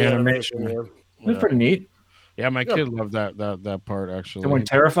 the animation it was pretty neat. Yeah, my kid loved that part actually. They weren't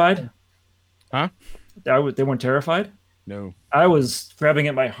terrified, huh? They weren't terrified. No, I was grabbing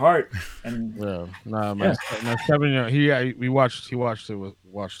at my heart, and my 7-year-old, he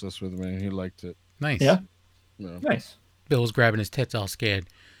watched this with me. He liked it. Nice. Yeah. Nice. Bill was grabbing his tits all scared.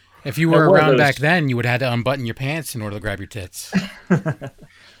 If you were around back then, you would have had to unbutton your pants in order to grab your tits.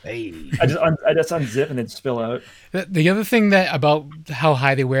 Hey. I just unzip and it'd spill out. The other thing that about how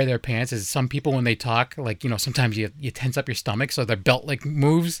high they wear their pants is some people when they talk, like sometimes you tense up your stomach, so their belt like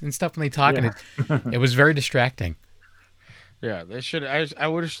moves and stuff when they talk, and it was very distracting. Yeah, they should. I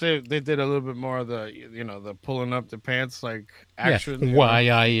wish they did a little bit more of the the pulling up the pants like action. Yeah. Why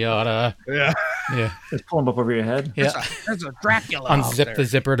I oughta. Yeah. Yeah. Just pull them up over your head. Yeah. There's a Dracula. Unzip the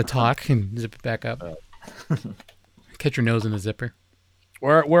zipper to talk and zip it back up. Catch your nose in the zipper.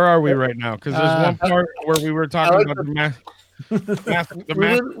 Where are we right now? Because there's one part where we were talking about the mask.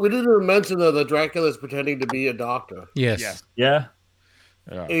 We didn't even mention though that Dracula's pretending to be a doctor. Yes. Yeah.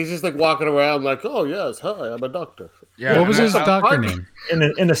 And he's just like walking around like, oh yes, hi, I'm a doctor. Yeah. What was his doctor name?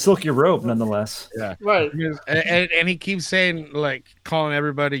 In a silky robe, nonetheless. Yeah. Right. And he keeps saying like calling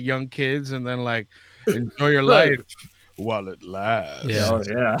everybody young kids and then like enjoy your life while it lasts. Yeah. Oh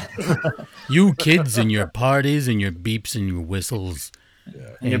yeah. You kids and your parties and your beeps and your whistles.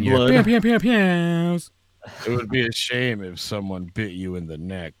 Yeah. And your blood. Pew. It would be a shame if someone bit you in the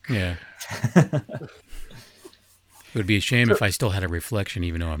neck. Yeah. It would be a shame if I still had a reflection,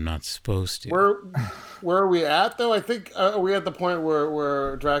 even though I'm not supposed to. Where are we at, though? I think are we at the point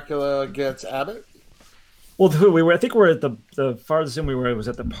where Dracula gets Abbott? Well, I think we're at the farthest in we were. It was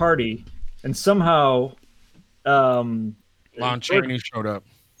at the party, and somehow, Lon Chaney showed up.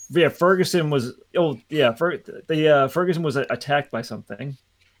 Yeah, Ferguson was. Oh, yeah, Ferguson was attacked by something.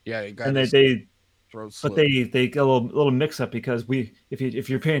 Yeah, he got and they got a little mix up because if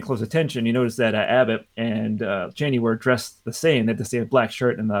you're paying close attention, you notice that Abbott and Chaney were dressed the same. They had the same black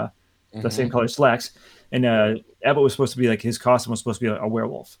shirt and the same colored slacks. And Abbott was supposed to be like his costume was supposed to be a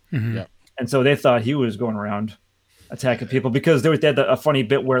werewolf. Mm-hmm. Yeah, and so they thought he was going around attacking people because they had a funny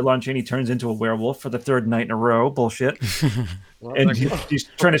bit where Lon Chaney turns into a werewolf for the third night in a row. Bullshit. And he's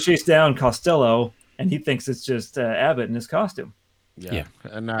trying to chase down Costello, and he thinks it's just Abbott in his costume. Yeah.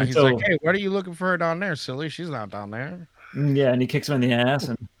 And he's like, hey, what are you looking for her down there, silly? She's not down there. Yeah, and he kicks him in the ass.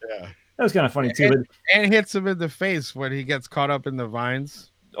 And that was kind of funny, too. And hits him in the face when he gets caught up in the vines.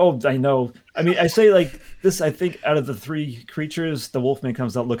 Oh, I know. I mean, I say like this, I think out of the three creatures, the Wolfman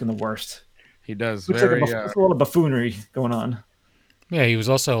comes out looking the worst. He does. Looks like a lot of buffoonery going on. Yeah, he was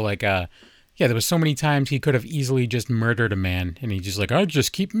also like, there was so many times he could have easily just murdered a man, and he just like, I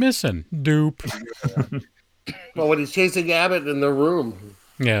just keep missing. Dupe. Well, when he's chasing Abbott in the room,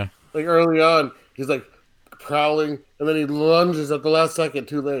 yeah, like early on, he's like, prowling, and then he lunges at the last second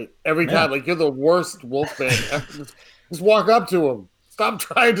too late. Every time, like you're the worst wolfman ever. Just walk up to him. Stop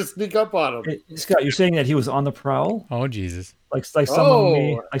trying to sneak up on him. Hey, Scott, you're saying that he was on the prowl? Oh Jesus! Like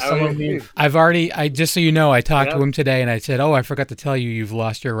someone me. I just so you know, I talked to him today, and I said, "Oh, I forgot to tell you, you've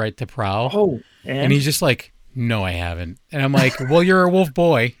lost your right to prowl." Oh, and he's just like, "No, I haven't." And I'm like, "Well, you're a wolf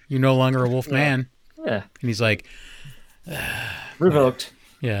boy. You're no longer a wolf man." Yeah. And he's like, revoked.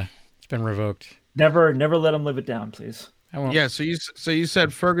 Yeah, it's been revoked. Never let him live it down, please. I won't. Yeah, so you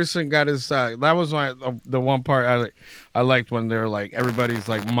said Ferguson got his. That was the one part I liked when they're like everybody's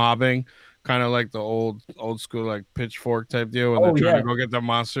like mobbing, kind of like the old school like pitchfork type deal when they're trying to go get the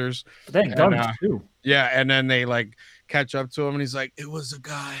monsters. They had guns too. Yeah, and then they like catch up to him, and he's like, "It was a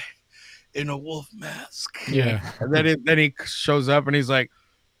guy in a wolf mask." Yeah, and then he shows up, and he's like,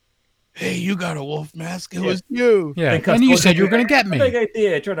 "Hey, you got a wolf mask? It was you." Yeah, and you said you were gonna get me. Big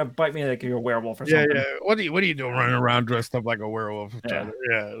idea, trying to bite me like you're a werewolf or something. Yeah. What are you doing running around dressed up like a werewolf? Yeah,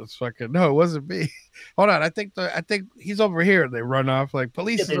 it's fucking no, it wasn't me. Hold on, I think he's over here. They run off like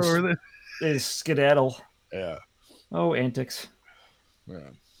police is over there. They skedaddle. Yeah. Oh, antics. Yeah.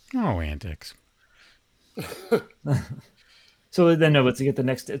 Oh, antics. So then, no, let's get the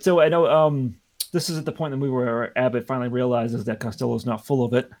next. So I know this is at the point in the movie where Abbott finally realizes that Costello's not full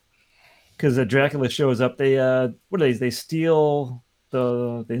of it. Because Dracula shows up, they what are they steal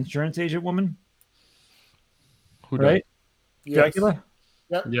the insurance agent woman, right? Yes. Dracula,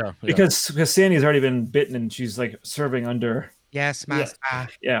 yeah. Because Sandy's already been bitten and she's like serving under master.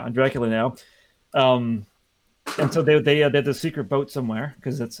 On Dracula now, and so they have the secret boat somewhere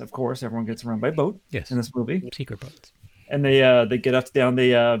because that's of course everyone gets around by boat. Yes, in this movie, secret boats, and they get up down.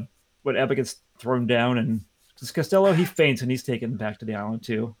 When Abbott gets thrown down and. Costello, he faints and he's taken back to the island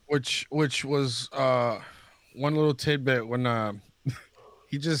too. Which was one little tidbit when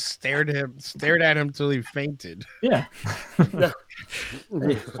he just stared at him till he fainted. Yeah.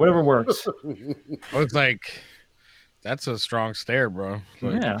 Hey, whatever works. I was like, that's a strong stare, bro.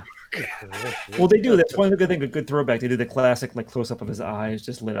 Like, yeah. Well, they do. That's one good thing. A good throwback. They do the classic like close up of his eyes,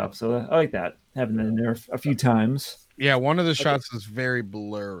 just lit up. So I like that. Having that in there a few times. Yeah, one of the shots is very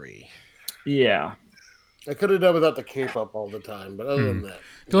blurry. Yeah. I could have done without the cape up all the time, but other than that,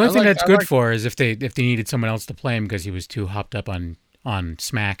 the only thing that's good for is if they needed someone else to play him because he was too hopped up on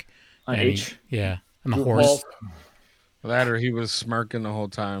smack. On H. On the horse. That or he was smirking the whole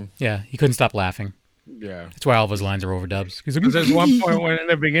time. Yeah, he couldn't stop laughing. Yeah, that's why all of his lines are overdubs. Because there's one point when in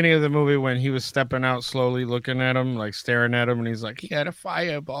the beginning of the movie when he was stepping out slowly, looking at him, like staring at him, and he's like, he had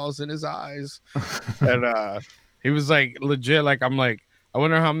fireballs in his eyes, and he was like legit. Like I'm like. I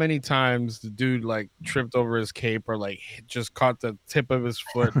wonder how many times the dude like tripped over his cape or like just caught the tip of his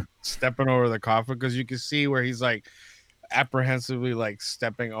foot stepping over the coffin because you can see where he's like apprehensively like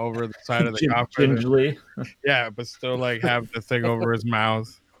stepping over the side of the coffin. Gingerly. Yeah, but still like have the thing over his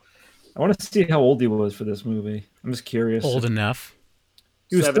mouth. I want to see how old he was for this movie. I'm just curious. Old enough.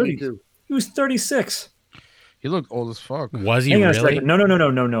 He was 32. He was 36. He looked old as fuck. Was he really?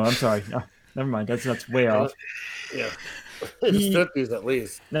 No. I'm sorry. No, never mind. That's way off. Yeah. In his 50s at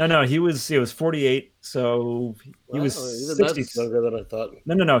least. No. He was 48, so he was 60. Younger than I thought.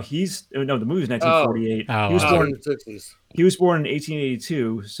 No. The movie was 1948. He was born in the 60s. He was born in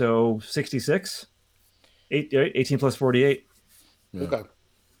 1882, so 66. 18 plus 48. Yeah. Okay.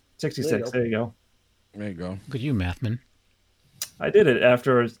 66. There you go. There you go. Look at you, Mathman. I did it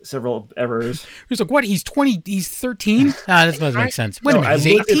after several errors. He's like, what? He's 20. He's 13? That doesn't make sense. Wait a minute.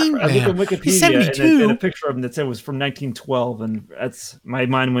 He's 18? I looked on Wikipedia he's 72. and a picture of him that said it was from 1912, and that's my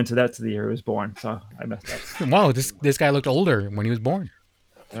mind went to that to the year he was born. So I messed up. Wow, this guy looked older when he was born.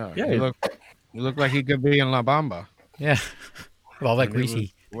 Yeah. He looked like he could be in La Bamba. Yeah, with all that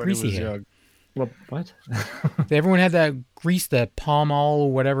greasy hair. Young. Well, what? Everyone had that grease, that Palm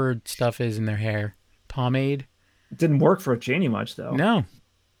All, whatever stuff is in their hair. Pomade. It didn't work for Cheney much, though. No.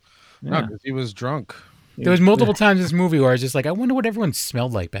 No, because he was drunk. There was multiple times in this movie where I was just like, I wonder what everyone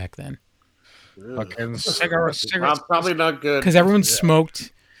smelled like back then. Fucking cigarettes. Probably not good. Because everyone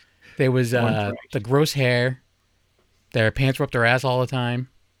smoked. There was the gross hair. Their pants were up their ass all the time.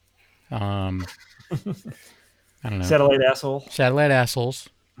 I don't know. Satellite asshole. Satellite assholes.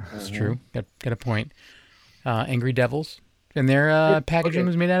 That's true. Got a point. Angry Devils. And their packaging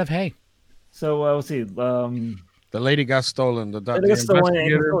was made out of hay. So let's see. The lady got stolen. The lady got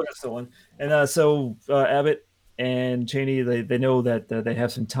stolen. And so Abbott and Cheney, they know that they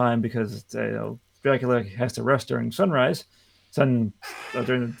have some time because Dracula has to rest during during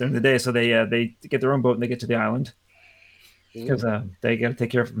the day. So they get their own boat and they get to the island because they got to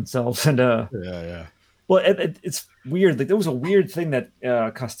take care of themselves. And yeah. Well, it's weird. Like there was a weird thing that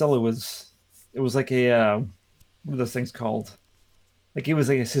Costello was it was like a what are those things called? Like he was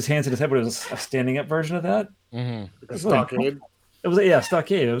like his hands in his head, but it was a standing up version of that. Like a stockade. It was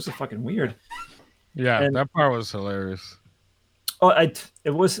stockade. It was fucking weird. Yeah, that part was hilarious. Oh, I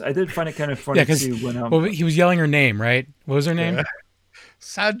did find it kind of funny too when well, he was yelling her name, right? What was her name?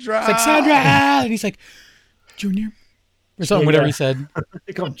 Sandra. It's like Sandra, and he's like Junior or something, whatever he said.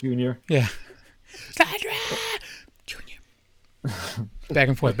 They call him Junior. Yeah, Sandra, Junior. Back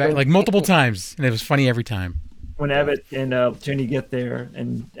and forth, like multiple times, and it was funny every time. When Abbott and Jenny get there,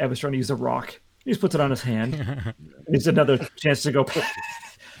 and Abbott's trying to use a rock, he just puts it on his hand. It's another chance to go to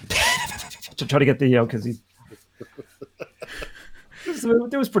try to get the because he.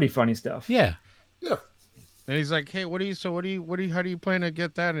 There was pretty funny stuff. Yeah. And he's like, "Hey, how do you plan to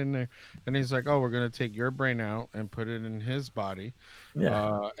get that in there?" And he's like, "Oh, we're gonna take your brain out and put it in his body,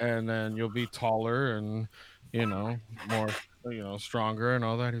 and then you'll be taller and more, stronger and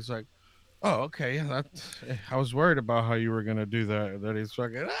all that." He's like, "Oh, okay, yeah, I was worried about how you were gonna do that." That he's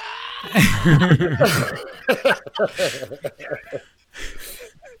fucking.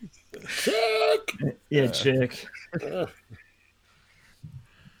 Chick. Yeah, chick.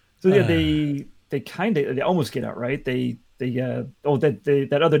 So yeah, they almost get out, right?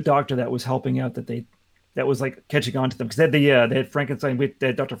 That other doctor that was helping out that was like catching on to them because they had Frankenstein with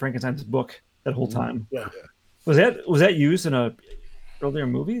Dr. Frankenstein's book that whole time. Yeah. Was that used in earlier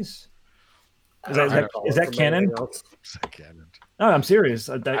movies? Is that canon? No, I'm serious.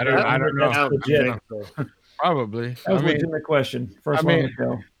 I don't know. Legit. Probably. That was a legitimate question. First one to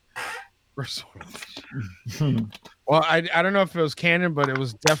go. Well, I don't know if it was canon, but it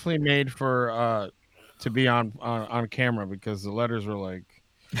was definitely made for to be on camera because the letters were like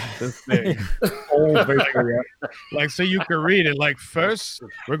this big. Like so you could read it. Like first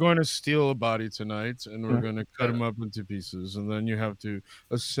we're going to steal a body tonight and we're going to cut him up into pieces and then you have to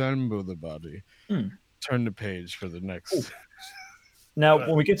assemble the body. Turn the page for the next. Now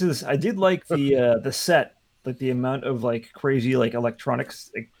when we get to this, I did like the set. Like the amount of like crazy like electronics,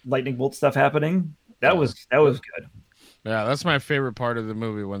 like lightning bolt stuff happening. That was good. Yeah, that's my favorite part of the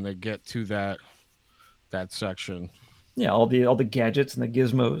movie when they get to that section. Yeah, all the gadgets and the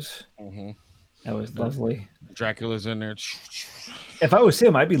gizmos. That was lovely. Dracula's in there. If I was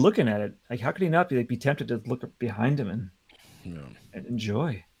him, I'd be looking at it. Like, how could he not be tempted to look behind him and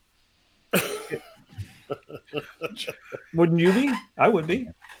enjoy? Wouldn't you be? I would be.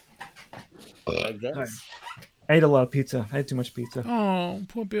 I guess. I ate a lot of pizza. I had too much pizza. Oh,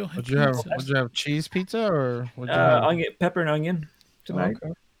 poor Bill. Would you have cheese pizza or onion, pepper and onion tonight?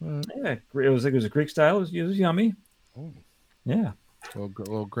 Yeah, it was a Greek style. It was yummy. Oh. Yeah.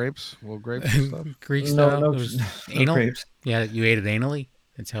 Little grapes and stuff. Greek style. No, anal. grapes. Yeah, you ate it anally.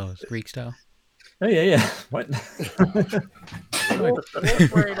 That's how it's Greek style. Oh yeah. What?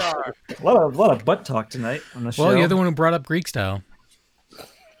 a lot of butt talk tonight on the show. Well, you're the one who brought up Greek style.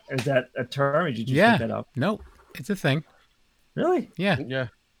 Is that a term? Or did you just pick that up? No, it's a thing. Really? Yeah. Yeah.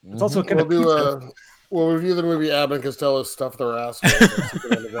 It's also kind we'll review the movie Abbott and Costello stuff their assholes.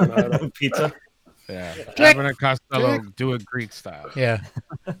 Pizza. Yeah. Abbott and Costello do it Greek style. Yeah.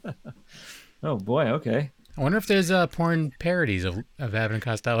 Oh boy. Okay. I wonder if there's porn parodies of Abbott and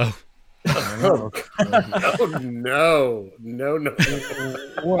Costello. Oh, no.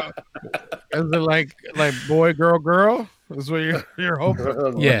 What? Is it like boy, girl? Is what you're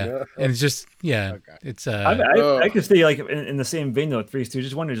hoping? Yeah, and it's just it's I could stay like in the same vein though. Three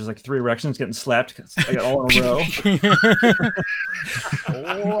Stooges. One is just like three erections getting slapped all in a row.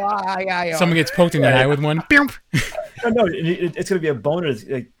 Someone gets poked in the eye with one. No, it's gonna be a boner.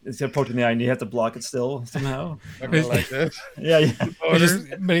 It's gonna poke in the eye, and you have to block it still somehow. Like this. Yeah.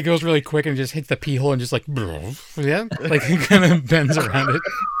 But it goes really quick and just hits the pee hole and just like like it kind of bends around it.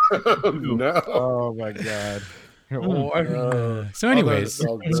 No. Oh my god. So anyways,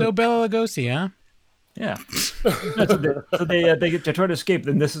 so Bela Lugosi, huh? Yeah. So they try to escape.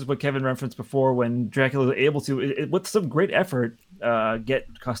 And this is what Kevin referenced before when Dracula was able to, with some great effort, get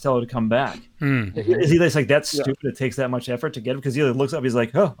Costello to come back. Is he like that's stupid? It takes that much effort to get him because he looks up. He's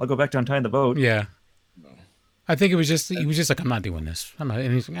like, "Oh, I'll go back to untying the boat." Yeah. I think he was just like, "I'm not doing this. I'm not."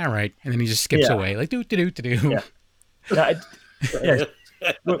 And he's like, "All right," and then he just skips away, like do. Yeah.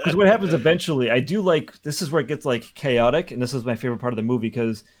 Because what happens eventually, I do like. This is where it gets like chaotic, and this is my favorite part of the movie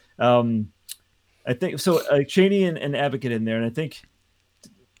because I think so. Cheney and Abbott get in there, and I think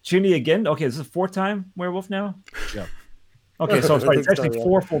Cheney again. Okay, this is the fourth time werewolf now. Yeah. Okay, so it's actually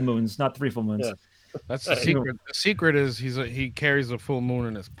 4 full moons, not 3 full moons. Yeah. That's the secret. The secret is he carries a full moon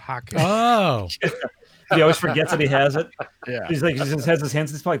in his pocket. Oh. He always forgets that he has it. Yeah. He just has his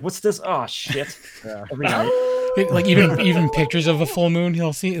hands in his pocket. What's this? Oh shit! Yeah. Every night. Like even pictures of a full moon,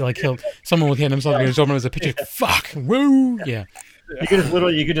 he'll see like someone will hit himself and he'll open as a picture. Fuck, woo, yeah. You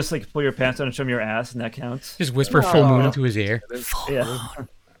could just like pull your pants down and show him your ass, and that counts. Just whisper full moon into his ear. Yeah.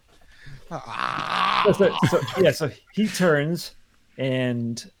 So he turns,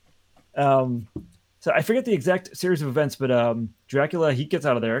 and so I forget the exact series of events, but Dracula, he gets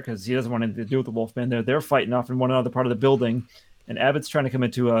out of there because he doesn't want anything to do with the Wolfman. They're fighting off in one other part of the building, and Abbott's trying to come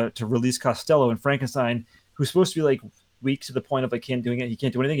into to release Costello, and Frankenstein, who's supposed to be like weak to the point of like can't do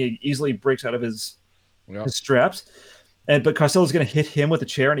anything. He easily breaks out of his straps, but Costello's going to hit him with a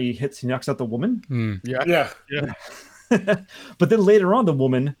chair, and he knocks out the woman. Yeah. But then later on, the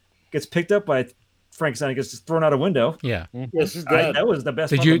woman gets picked up by Frankenstein and gets just thrown out a window. Yeah. Yeah, she's dead. That was the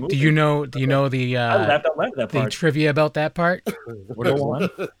best. Do you know the I laughed out loud at that part. the trivia about that part?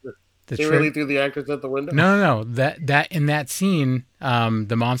 They really threw the actors out the window? No. That in that scene,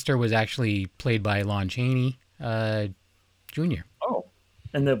 the monster was actually played by Lon Chaney Jr. Oh.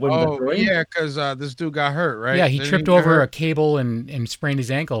 And the because this dude got hurt, right? Yeah, he tripped over a cable and sprained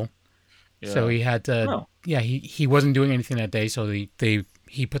his ankle. Yeah. So he had to. Oh. Yeah, he wasn't doing anything that day, so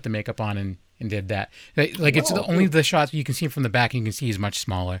he put the makeup on and did that. Like it's only the shots you can see from the back. You can see he's much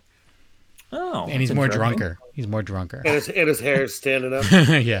smaller. Oh, and he's more drunker. He's more drunker. And his hair is standing up.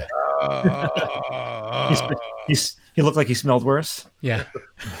 Yeah. He looked like he smelled worse. Yeah.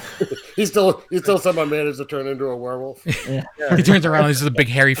 He still somehow managed to turn into a werewolf. Yeah. He turns around. This is a big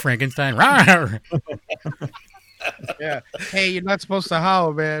hairy Frankenstein. Yeah. Hey, you're not supposed to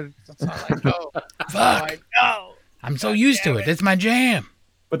howl, man. That's all I know. Fuck. I'm so used to it. It's my jam.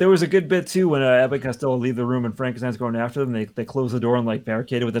 But there was a good bit too when Abbott and Costello leave the room and Frankenstein's going after them. They close the door and like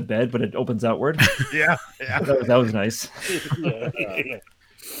barricade it with a bed, but it opens outward. Yeah. That was nice. Yeah.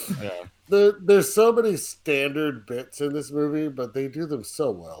 There's so many standard bits in this movie, but they do them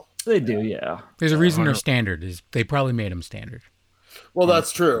so well. They do, yeah. There's a reason they're standard. Is they probably made them standard. Well,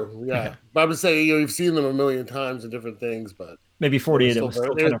 that's true. Yeah. But I'm just saying, you've seen them a million times in different things, but maybe 48. It was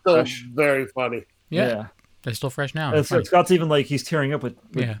still kind of fresh. Very funny. Yeah. They're still fresh now. And so Scott's even like he's tearing up with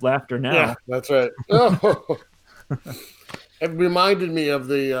laughter now. Yeah, that's right. Oh. It reminded me of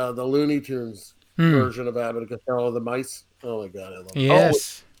the Looney Tunes version of Abbott and Costello, the mice. Oh my god, I love it.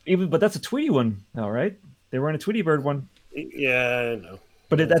 Yes. But that's a Tweety one now, right? They were in a Tweety Bird one. Yeah, I know.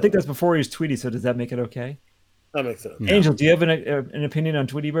 But I think that's before he was Tweety, so does that make it okay? That makes it okay. No. Angel, do you have an opinion on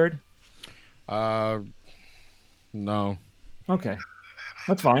Tweety Bird? No. Okay.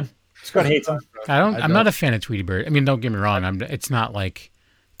 That's fine. Scott hates him. I'm not a fan of Tweety Bird. I mean, don't get me wrong. It's not like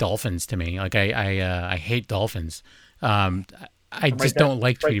dolphins to me. Like I hate dolphins. I just don't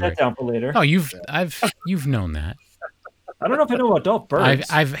like Tweety Bird. Write that down for later. Oh, you've known that. I don't know if I know about birds.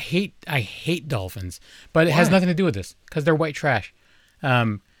 I hate dolphins, but it has nothing to do with this because they're white trash.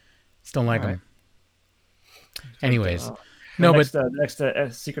 Just don't like them. Anyways, the next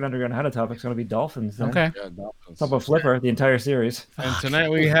Secret Underground How to topic is going to be dolphins. Then. Okay. Yeah, dolphins. Talk about Flipper, the entire series. And tonight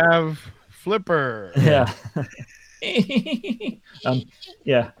we have Flipper. Yeah.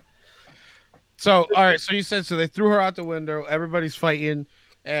 Yeah. So, all right. So you said they threw her out the window. Everybody's fighting,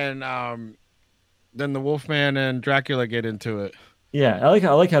 and then the Wolfman and Dracula get into it. Yeah, I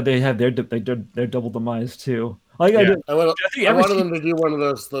like how they have their double demise too. I wanted them to do one of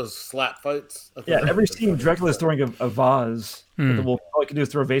those slap fights. Yeah, every scene Dracula's throwing a vase. But the wolf, all he can do is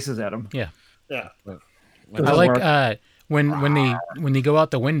throw vases at him. Yeah. Yeah. I like when they go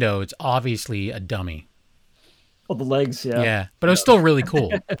out the window, it's obviously a dummy. Oh, the legs, yeah. Yeah, but it was still really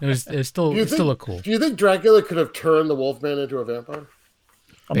cool. It still looked cool. Do you think Dracula could have turned the Wolfman into a vampire?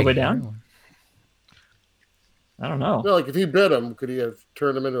 On the way down? I don't know. No, like if he bit him, could he have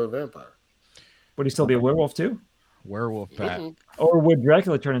turned him into a vampire? Would he still be a werewolf too? Werewolf bat. Or would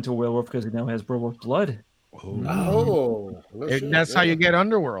Dracula turn into a werewolf because he now has werewolf blood? Oh, that's how you get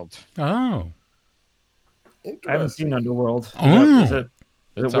Underworld. Oh, I haven't seen Underworld. Oh.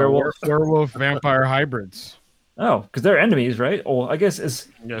 Is it werewolf vampire hybrids? Oh, because they're enemies, right? Oh, I guess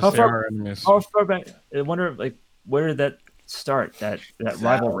how far enemies. How far back? I wonder, like, where did that start? That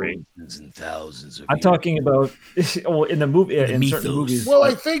rivalry. Thousands and thousands of I'm talking about in the movie, in certain movies. Well,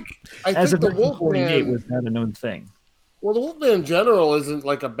 I think the Wolfman was not a known thing. Well, the Wolfman in general isn't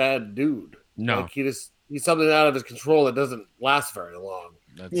like a bad dude. No, like he's something out of his control that doesn't last very long.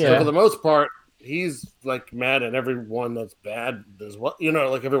 So for the most part, he's like mad at everyone that's bad as well.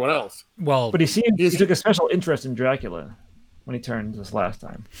 Like everyone else. Well, but he took a special interest in Dracula when he turned this last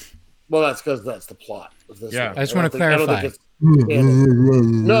time. Well, that's because that's the plot of this. Yeah, I just want to clarify.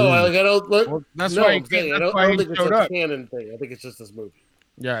 No, I don't. Well, that's why I don't think it's a canon thing. I think it's just this movie.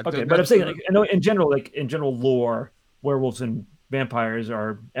 Yeah. Okay, but I'm saying, in general lore, werewolves and vampires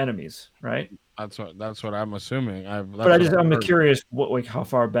are enemies, right? That's what I'm assuming. I'm curious how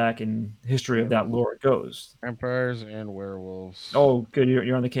far back in history of that lore it goes. Vampires and werewolves. Oh, good.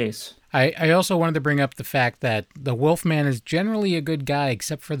 You're on the case. I also wanted to bring up the fact that the Wolfman is generally a good guy,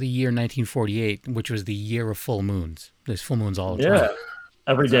 except for the year 1948, which was the year of full moons. There's full moons all the time. Yeah,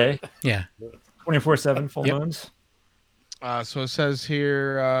 every day. Yeah, 24/7 full moons. So it says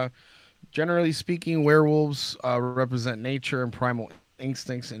here, generally speaking, werewolves represent nature and primal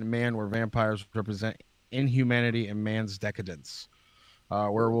instincts in man, where vampires represent inhumanity and man's decadence.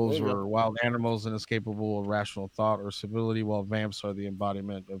 Werewolves were wild animals incapable of rational thought or civility, while vamps are the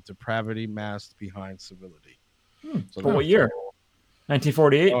embodiment of depravity masked behind civility. So what year?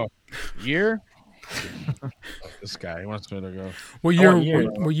 1948. Year? This guy, he wants me to go. What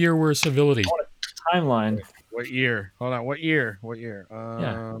year were civility? Timeline. What year? Hold on. What year?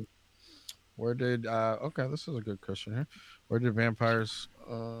 Yeah. Where did? Okay, this is a good question here. Where did vampires?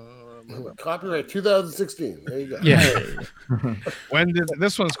 Copyright 2016. There you go. Yeah. When did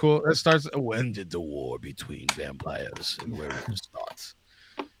this one's cool? It starts. When did the war between vampires and werewolves start?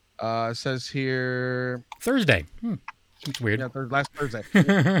 It says here Thursday. It's weird. Yeah, last Thursday.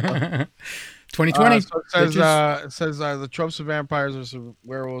 2020. So it says the tropes of vampires versus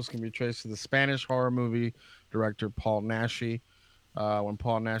werewolves can be traced to the Spanish horror movie director Paul Naschy. When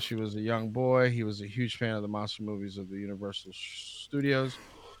Paul Naschy was a young boy, he was a huge fan of the monster movies of the Universal Studios,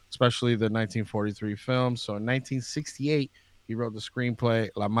 especially the 1943 film. So in 1968, he wrote the screenplay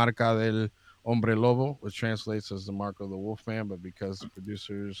La Marca del Hombre Lobo, which translates as the mark of the Wolfman. But because the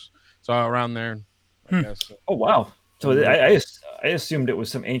producers saw around there, I guess. Oh wow! So I assumed it was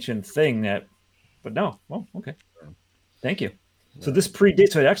some ancient thing but no. Well, okay. Thank you. So this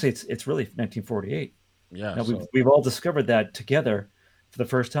predates. So actually, it's really 1948. Yeah, now we've all discovered that together for the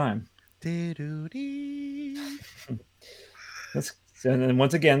first time. And then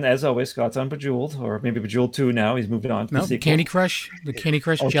once again, as always, Scott's on Bejeweled, or maybe Bejeweled 2 now. He's moving on to the sequel. Candy Crush. The Candy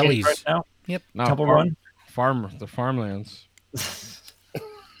Crush jellies. Candy Crush now? Yep. Temple Run. The farmlands.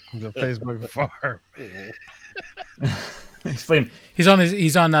 The Facebook farm.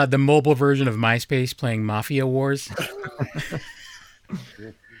 He's on the mobile version of MySpace playing Mafia Wars.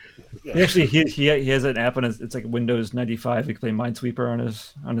 Yeah. Actually, he has an app on it's like Windows 95. He can play Minesweeper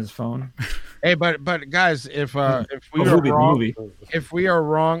on his phone. Hey, but guys, if we are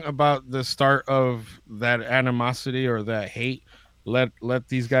wrong about the start of that animosity or that hate, let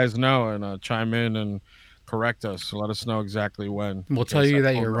these guys know and chime in and correct us. So let us know exactly when. We'll tell you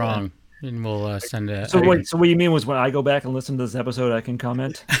that you're wrong, and we'll send a. So what you mean was when I go back and listen to this episode, I can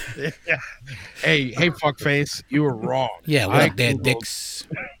comment? Yeah. Hey, fuckface, you were wrong. Yeah, like that, dicks.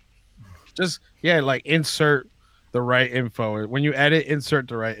 Just insert the right info. When you edit, insert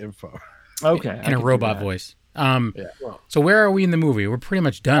the right info. Okay. In a robot voice. So where are we in the movie? We're pretty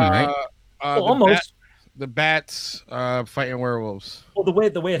much done, right? Almost. The bats fighting werewolves. Well,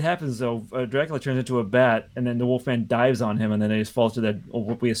 the way it happens though, Dracula turns into a bat, and then the Wolfman dives on him, and then they just falls to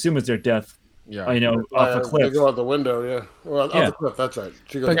what we assume is their death. Yeah, off a cliff. They go out the window. Yeah, well, off the cliff. That's right.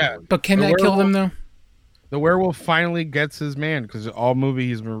 But can that kill them though? The werewolf finally gets his man because all movie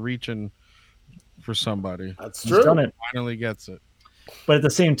he's been reaching for somebody. That's true. He's done it. Finally gets it. But at the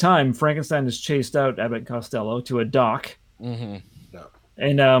same time, Frankenstein has chased out Abbot and Costello to a dock. Mm-hmm. No.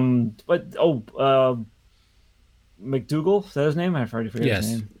 And McDougal, is that his name? I've already forget his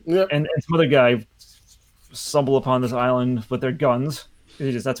name. Yep. And some other guy stumble upon this island with their guns.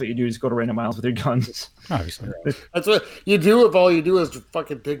 That's what you do. You just go to random islands with your guns. Obviously. That's what you do if all you do is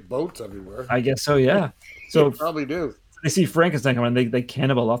fucking take boats everywhere. I guess so, yeah. So you probably do. They see Frankenstein coming, they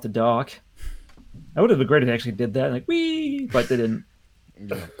cannibal off the dock. That would have been great if they actually did that, whee, but they didn't.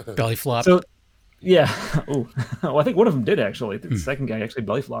 Belly flop. So, yeah. Ooh. Well, I think one of them did actually. The second guy actually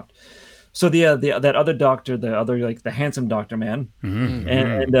belly flopped. So that other doctor, the handsome doctor man,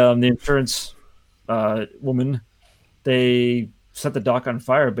 and the insurance woman, they set the dock on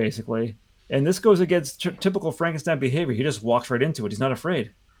fire basically. And this goes against typical Frankenstein behavior. He just walks right into it. He's not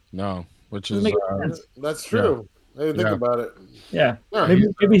afraid. No, which is that's true. I didn't think about it. Yeah. Maybe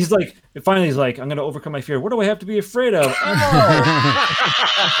he's like, finally he's like, I'm going to overcome my fear. What do I have to be afraid of? Oh!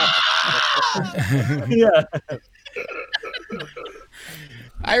 Yeah.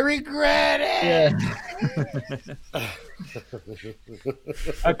 I regret it. Yeah.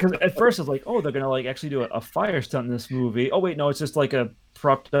 Because at first it's like, oh, they're gonna actually do a fire stunt in this movie. Oh wait, no, it's just like a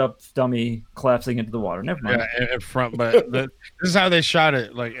propped up dummy collapsing into the water. Never mind. Yeah, in front, but this is how they shot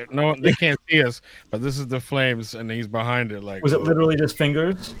it. Like, no, they can't see us, but this is the flames, and he's behind it. Like, was it literally just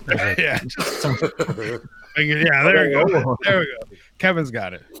fingers? Yeah. Yeah, there we go. There we go. Kevin's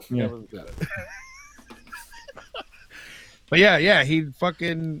got it. Yeah. Kevin's got it. But yeah, he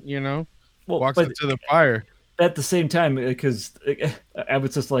fucking, walks into the fire. At the same time, because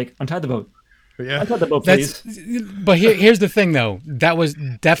Abbott's just like, untie the boat. Yeah. Untie the boat, please. But here's the thing, though. That was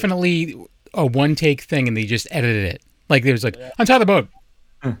definitely a one-take thing, and they just edited it. Like, there was like, untie the boat.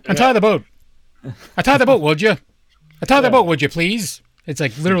 Untie the boat. Untie the boat, would you? Untie the boat, would you, please? It's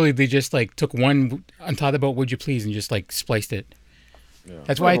like, literally, they just, like, took one, untie the boat, would you, please, and just, like, spliced it. Yeah.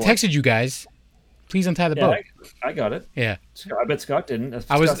 That's why I texted you guys. Please untie the boat. I got it. Yeah. I bet Scott didn't.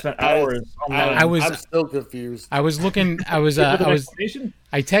 I spent hours. I'm still confused. I was looking. I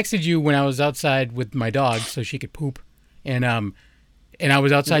texted you when I was outside with my dog so she could poop, and I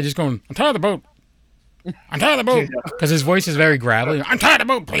was outside just going, untie the boat, untie the boat, because his voice is very gravelly. Untie the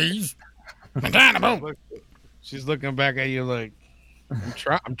boat, please. Untie the boat. She's looking back at you like,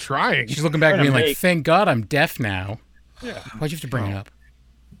 I'm trying. She's looking back at me like, thank God I'm deaf now. Yeah. Why'd you have to bring it up?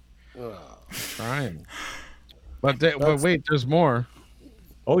 Trying. But wait, there's more.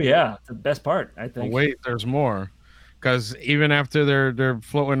 Oh yeah, the best part, I think. But wait, there's more. Because even after they're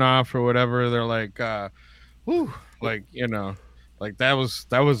floating off or whatever, they're like, whew, like, you know, like that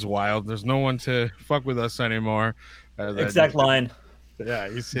was wild. There's no one to fuck with us anymore. Exact line. Yeah,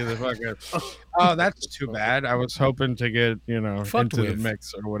 you see the fucking. Oh, that's too bad. I was hoping to get, you know, into the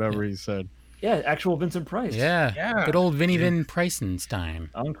mix or whatever he said. Yeah, actual Vincent Price. Yeah. Good old Vinny Vin Pricenstein.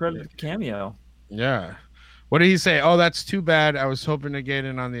 Uncredited cameo. Yeah. What did he say? Oh, that's too bad. I was hoping to get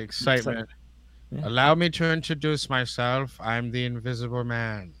in on the excitement. Yeah. Allow me to introduce myself. I'm the Invisible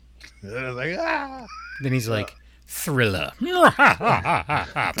Man. Like, ah. Then he's like, Thriller.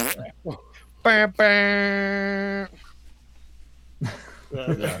 Bam, bam.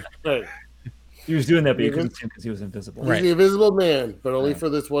 Right. He was doing that, but you couldn't see him because he was invisible. He's the Invisible Man, but only for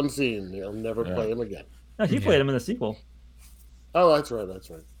this one scene. You'll never play him again. No, he played him in the sequel. Oh, that's right.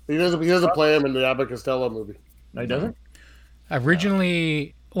 He doesn't play him in the Abbot Costello movie. No, he doesn't?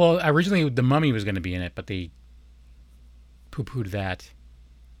 Originally, the Mummy was going to be in it, but they poo-pooed that.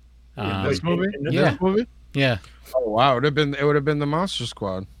 This movie? This movie? Yeah. Oh wow, it would have been the Monster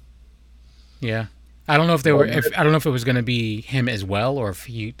Squad. Yeah. I don't know if I don't know if it was going to be him as well, or if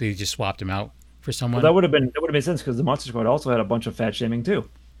they just swapped him out for someone. Well, that would have made sense because the Monster Squad also had a bunch of fat shaming too.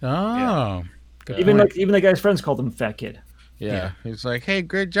 Oh, even the guy's friends called him Fat Kid. Yeah, he's like, "Hey,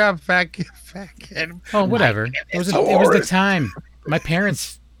 great job, fat kid." Oh, whatever. It was the time. My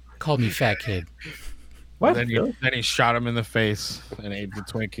parents called me Fat Kid. What? Then he shot him in the face and ate the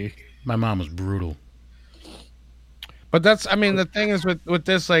Twinkie. My mom was brutal. But the thing is with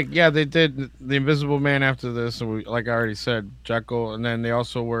this, like, yeah, they did the Invisible Man after this, and like I already said, Jekyll, and then they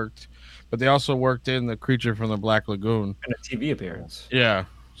also worked in the Creature from the Black Lagoon and a TV appearance. Yeah,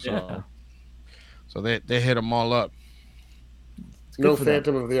 so they hit them all up. No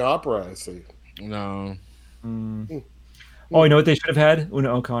Phantom of the Opera, I see. No. Mm. Oh, you know what they should have had?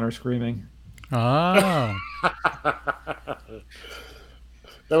 Una O'Connor screaming. Oh.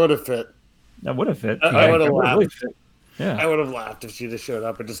 That would have fit. That would have fit. I would have laughed. Really fit. Yeah. I would have laughed if she just showed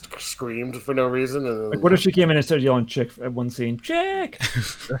up and just screamed for no reason. And like, what if she came in and started yelling "chick" at one scene? Chick!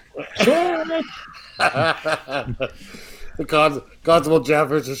 Chick! The Constable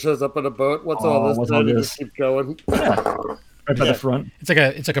Jaffers just shows up on a boat. What's all this? What's all this? Just keep going. Right by the front. It's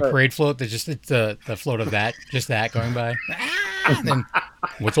like a parade float. It's the float of that, just that going by. And then,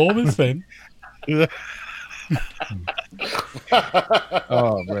 what's all this then?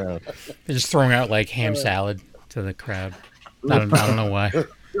 Oh man! They're just throwing out like ham salad to the crowd. I don't know why.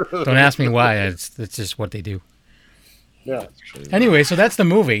 Don't ask me why. It's just what they do. Yeah. Anyway, so that's the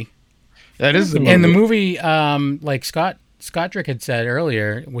movie. That is the movie. And the movie, like Scott Drick had said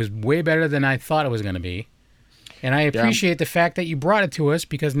earlier, was way better than I thought it was going to be. And I appreciate the fact that you brought it to us,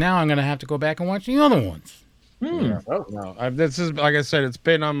 because now I'm going to have to go back and watch the other ones. Yeah. Oh, no. This is, like I said, it's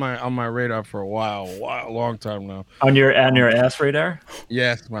been on my radar for a long time now. On your ass radar?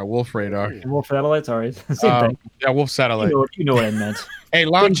 Yes, my wolf radar. Wolf satellites, sorry. Same thing. Yeah, wolf satellite. You know what I meant. Hey,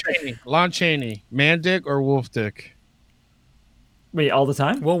 Lon Chaney, man dick or wolf dick? Wait, all the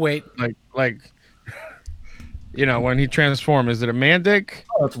time? We'll wait. Like, you know, when he transformed, is it a man dick?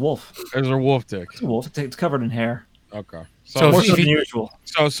 Oh, it's wolf. Or is it a wolf dick? It's a wolf. It's covered in hair. Okay. So more so than usual.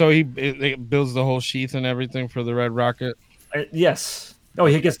 So he builds the whole sheath and everything for the Red Rocket. Yes. Oh,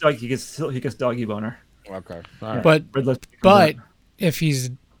 he gets doggy boner. Okay. All right. But if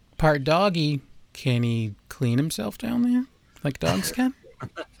he's part doggy, can he clean himself down there like dogs can?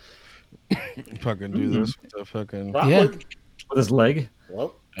 Fucking do this with the fucking with his leg.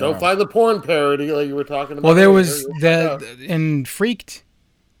 Well, don't find the porn parody like you were talking about. Well, there was in Freaked.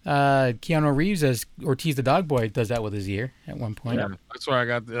 Keanu Reeves as Ortiz the dog boy does that with his ear at one point. Yeah, that's where I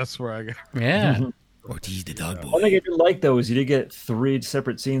got. Yeah. Ortiz the dog boy. One thing I did like though is you did get 3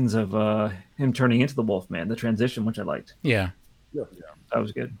 separate scenes of him turning into the Wolfman, the transition, which I liked. Yeah. That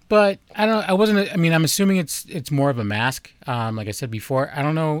was good. But I don't. I wasn't. I mean, I'm assuming it's more of a mask. Like I said before, I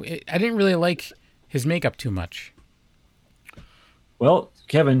don't know. I didn't really like his makeup too much. Well,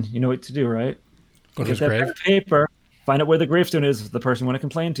 Kevin, you know what to do, right? Go to Get his that grave. pen and paper. Find out where the gravestone is, the person you want to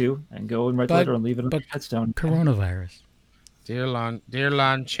complain to, and go and write the letter and leave it on the headstone. Coronavirus. Dear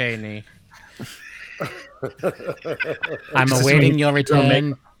Lon Chaney. I'm awaiting your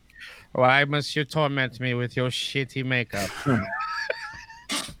return. Why must you torment me with your shitty makeup?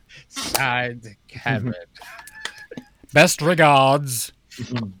 Signed, Kevin. Best regards.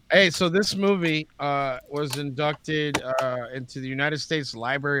 Hey, so this movie was inducted into the United States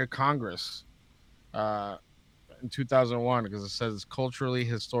Library of Congress in 2001 because it says it's culturally,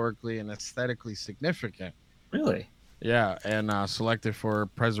 historically, and aesthetically significant. Really? Yeah, and selected for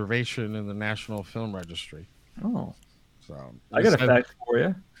preservation in the National Film Registry. Oh. So I got a fact for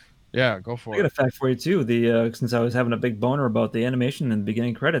you. Yeah, go for it. I got a fact for you too. Since I was having a big boner about the animation in the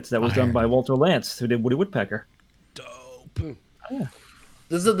beginning credits, that was done by Walter Lantz, who did Woody Woodpecker. Dope. Yeah.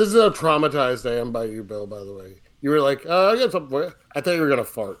 This is how traumatized I am by you, Bill. By the way, you were like, "I got something for you." I thought you were gonna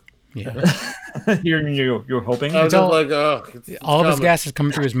fart. Yeah. you're hoping. I was just like, all of his gas is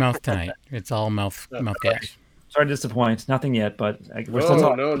coming through his mouth tonight. It's all mouth gas. Sorry to disappoint. Nothing yet, but we're no, still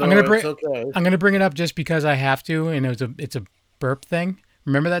talking. no, I'm gonna bring. it's okay. I'm gonna bring it up just because I have to, and it's a burp thing.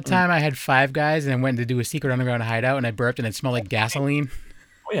 Remember that time I had 5 guys and I went to do a secret underground hideout and I burped and it smelled like gasoline?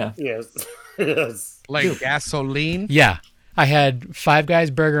 Oh yeah. Yes. Yes. Like gasoline? Yeah. I had 5 guys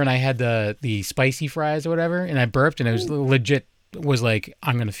burger and I had the spicy fries or whatever, and I burped and it was legit. Was like,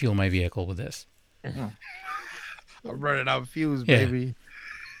 I'm gonna fuel my vehicle with this. I'm running out of fuse, Yeah. baby.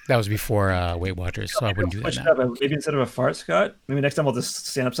 That was before Weight Watchers, so I wouldn't do that Switch now. it up. Maybe instead of a fart, Scott. Maybe next time I'll just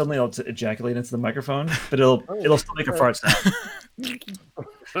stand up suddenly. I'll ejaculate into the microphone, but it'll still make a fart sound.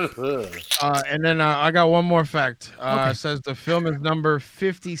 And then I got one more fact. It says the film is number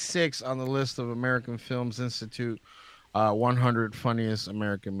 56 on the list of American Films Institute 100 funniest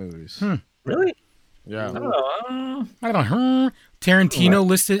American movies. Really? Yeah. I don't know. Tarantino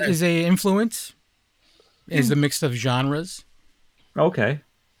listed as a influence. Is the mix of genres. Okay.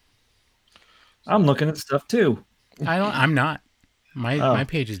 I'm looking at stuff too. I'm not. My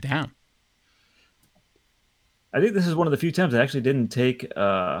page is down. I think this is one of the few times I actually didn't take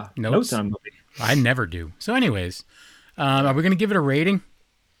notes on a movie. I never do. So, anyways, are we going to give it a rating?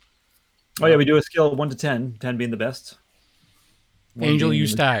 Oh yeah, we do a scale of 1 to 10. 10 being the best. Angel, you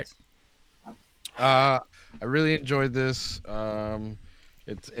start. I really enjoyed this.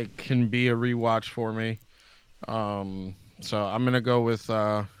 It can be a rewatch for me. So I'm gonna go with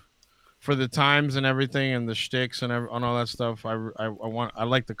for the times and everything and the shticks and all that stuff. I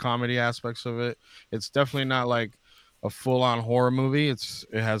like the comedy aspects of it. It's definitely not like a full-on horror movie. It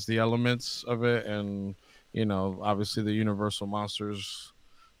has the elements of it, and obviously the Universal monsters,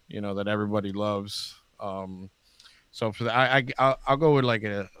 that everybody loves. So for that, I'll go with like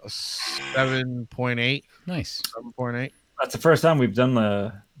a 7.8. Nice. 7.8. That's the first time we've done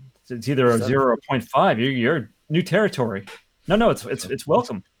it's either a 0 or a 0.5. You're new territory. No, it's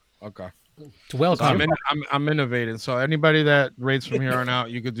welcome. Okay. It's welcome. So I'm innovating. So anybody that rates from here on out,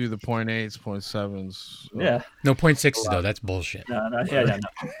 you could do the 0.8s, 0.7s. Yeah. No 0.6s though. That's bullshit. No.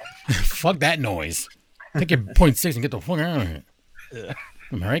 Fuck that noise. Take your 0.6 and get the fuck out of here.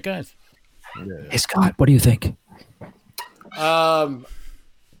 Am I right, guys? Hey Scott, what do you think?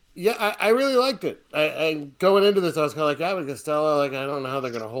 Yeah, I really liked it. I going into this, I was kind of like, Abbott and Costello. Like, I don't know how they're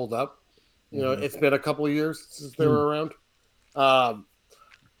going to hold up. It's been a couple of years since they were around.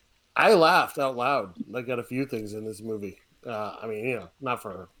 I laughed out loud like at a few things in this movie. I mean, not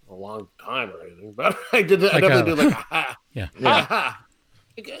for a long time or anything, but I did. I definitely did like a ha. Yeah. Ha ha.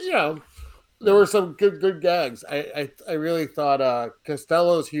 There were some good gags. I really thought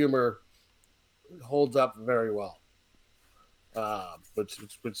Costello's humor holds up very well.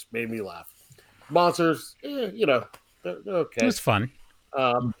 Which made me laugh. Monsters, they're okay. It was fun.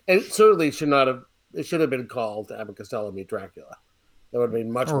 And it certainly should have been called Abbott Costello Meet Dracula. That would have made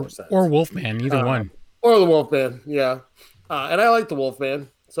much more sense. Or Wolfman, either one. Or the Wolfman, yeah. And I like the Wolfman,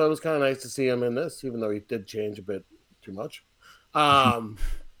 so it was kind of nice to see him in this, even though he did change a bit too much. But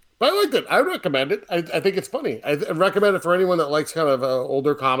I liked it. I would recommend it. I think it's funny. I recommend it for anyone that likes kind of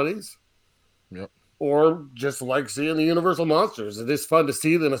older comedies. Yep. Or just like seeing the Universal monsters. It is fun to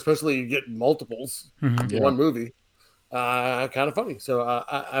see them, especially you get multiples in one movie. Kind of funny. So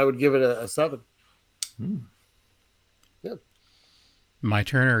I would give it a 7. Yeah. My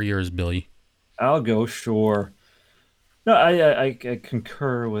turn or yours, Billy? I'll go, sure. No, I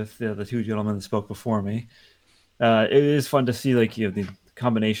concur with the two gentlemen that spoke before me. It is fun to see like the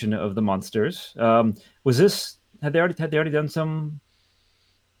combination of the monsters. Was this had they already done some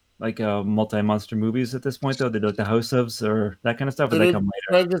like multi-monster movies at this point though? They did like the House ofs or that kind of stuff, or They they did come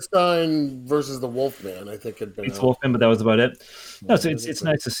later? Frankenstein versus the Wolfman, I think, had been It's out. Wolfman, but that was about it. No, so Yeah, it's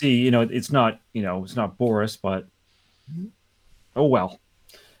nice to see. It's not Boris, but oh well.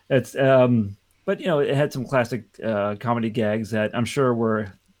 It's but it had some classic comedy gags that I'm sure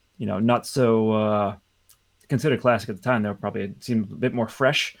were not so considered classic at the time. They were probably seemed a bit more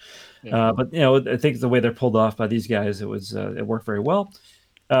fresh. Yeah. But I think the way they're pulled off by these guys, it worked very well.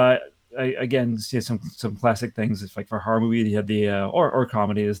 Again, see some classic things. It's like for a horror movie, you have the or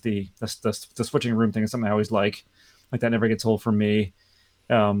comedy is the switching room thing is something I always like that never gets old for me.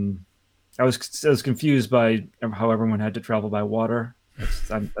 I was confused by how everyone had to travel by water.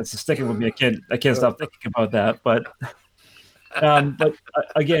 That's sticking with me. I can't stop thinking about that. But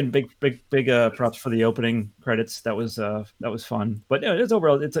again, big props for the opening credits. That was fun. But it's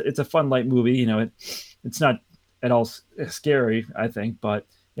overall it's a fun light movie. It's not at all scary, I think, but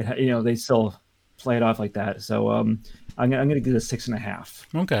they still play it off like that. So I'm gonna give it a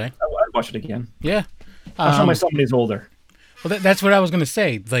 6.5. Okay. I'd watch it again. Yeah. I'll show my son when he's older. Well, that's what I was gonna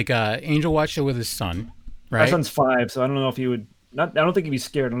say. Like, Angel watched it with his son, right? My son's 5, so I don't know if he would. I don't think he'd be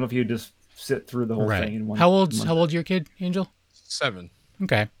scared. I don't know if he would just sit through the whole thing in one. How old's your kid, Angel? 7.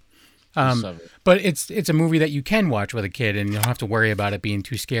 Okay. 7. But it's a movie that you can watch with a kid, and you don't have to worry about it being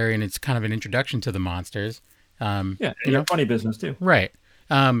too scary. And it's kind of an introduction to the monsters. Yeah, funny business too. Right.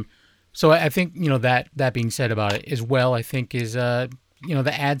 So I think that being said about it as well, I think is that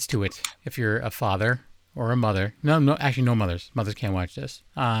adds to it if you're a father or a mother. No, actually, no mothers. Mothers can't watch this.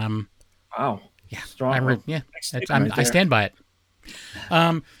 Wow. Yeah. Strong. I stand by it.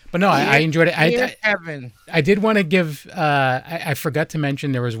 But no, I enjoyed it. I did want to give. I forgot to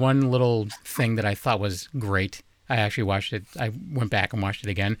mention there was one little thing that I thought was great. I actually watched it. I went back and watched it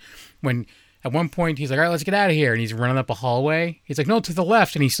again. When at one point he's like, "All right, let's get out of here," and he's running up a hallway. He's like, "No, to the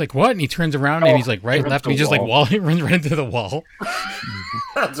left," and he's like, "What?" And he turns around and he's like, "Right, left," and he just he runs right into the wall.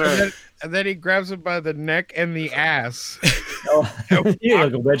 That's right. And then he grabs him by the neck and the ass. Yeah,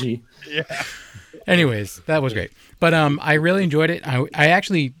 like a wedgie. Yeah. Anyways, that was great. But I really enjoyed it. I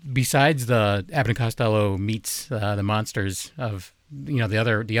actually, besides the Abbott and Costello meets the monsters of the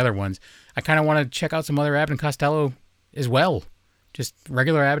other ones, I kind of want to check out some other Abbott and Costello as well. Just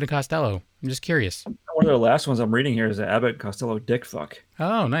regular Abbott and Costello. I'm just curious. One of the last ones I'm reading here is Abbott Costello Dick Fuck.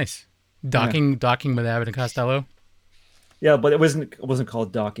 Oh, nice. Docking with Abbott and Costello. Yeah, but it wasn't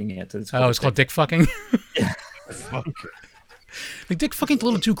called docking yet. It's called Dick Fucking. Yeah. Like Dick Fucking's a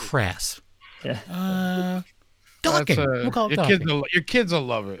little too crass. Yeah. Docking. We'll call it docking. Your kids will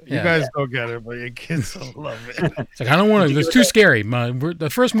love it. You guys don't get it, but your kids will love it. It's like, I don't want to. It's too scary. The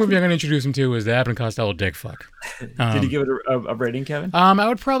first movie I'm going to introduce him to is the Abbott and Costello Dick Fuck. Did you give it a rating, Kevin? I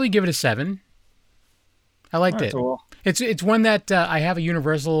would probably give it a 7. I liked it. Cool. It's one that I have a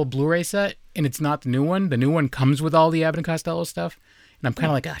Universal Blu-ray set, and it's not the new one. The new one comes with all the Abbott and Costello stuff, and I'm kind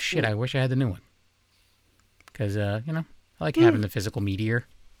of like, shit, I wish I had the new one. Because, I like having the physical media.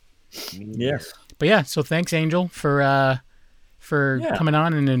 Yes. But yeah, so thanks, Angel, for coming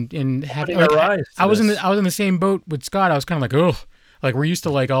on and having. I was in the same boat with Scott. I was kind of like, oh, like we're used to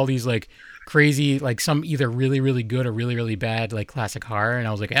like all these like crazy like some either really really good or really really bad like classic horror, and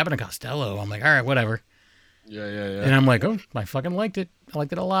I was like Abbott and Costello. I'm like, all right, whatever. Yeah. And I'm like, oh, I fucking liked it. I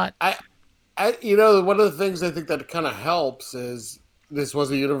liked it a lot. I one of the things I think that kind of helps is this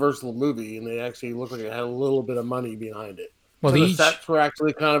was a Universal movie, and they actually looked like it had a little bit of money behind it. Well, the sets were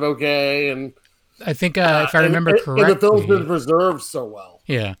actually kind of okay, and I think if I remember correctly, and the film's been preserved so well.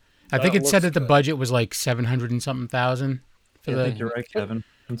 Yeah, I think it said that the budget was like $700 and something thousand. I think you're right, Kevin.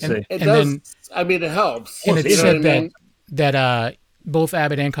 It helps. And it said that both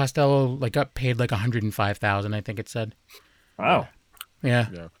Abbott and Costello like got paid like $105,000. I think it said. Wow.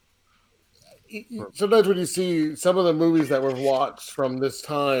 Yeah. Sometimes when you see some of the movies that were watched from this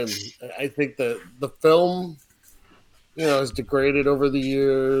time, I think that the film, has degraded over the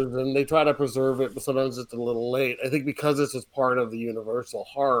years, and they try to preserve it, but sometimes it's a little late. I think because this is part of the Universal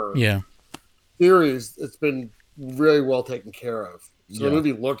horror series, it's been really well taken care of. So the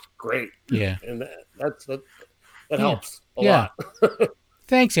movie looked great. Yeah, and that helps a lot.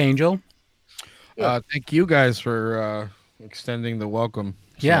 Thanks, Angel. Thank you guys for extending the welcome.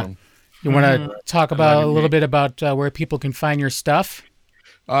 Yeah. You want to talk about a little bit about where people can find your stuff?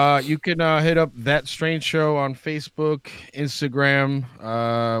 You can hit up That Strange Show on Facebook, Instagram.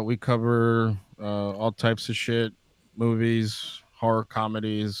 We cover all types of shit, movies, horror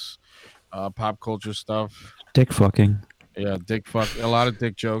comedies, pop culture stuff. Dick fucking. Yeah, dick fuck. A lot of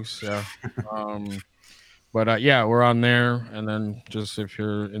dick jokes. Yeah. But yeah, we're on there. And then just if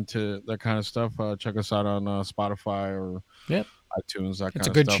you're into that kind of stuff, check us out on Spotify or iTunes. It's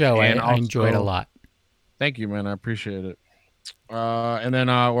a good show. I enjoy it a lot. Thank you, man. I appreciate it. And then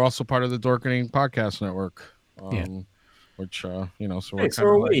we're also part of the Dorkening Podcast Network. Which so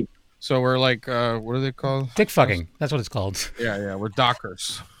we're so we're like what are they called? Dick fucking. That's what it's called. Yeah, we're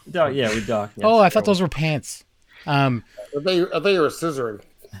dockers. We dock. Yes. Oh, I thought those were pants. I thought you were scissoring.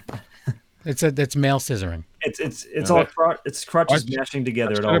 It's male scissoring. It's all it's crotches mashing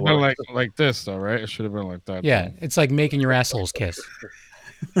together. It should have been like this though, right? It should have been like that. Yeah, it's like making your assholes kiss.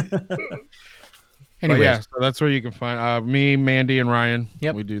 Anyway, yeah, so that's where you can find me, Mandy, and Ryan.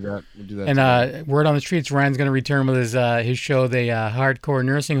 Yep, we do that. And word on the streets, Ryan's going to return with his show, the Hardcore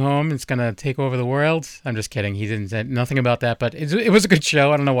Nursing Home. It's going to take over the world. I'm just kidding. He didn't say nothing about that, but it was a good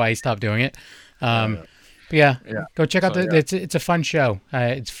show. I don't know why he stopped doing it. But yeah, go check out it's a fun show.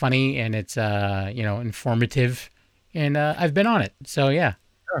 It's funny and it's informative, and I've been on it. So yeah.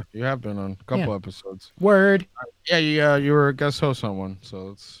 Yeah, you have been on a couple episodes. Word. Yeah, you were a guest host on one, so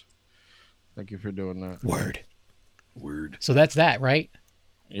it's. Thank you for doing that. Word. So that's that, right?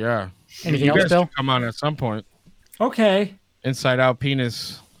 Yeah. Anything else, Bill? Come on at some point. Okay. Inside out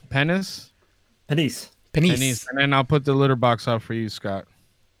penis. Penis. And then I'll put the litter box out for you, Scott.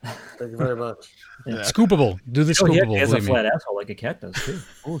 Thank you very much. Yeah. Scoopable. Do the scoopable. He has a flat asshole like a cat does too.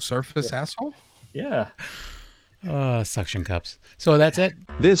 Oh, surface asshole? Yeah. Suction cups. So that's it.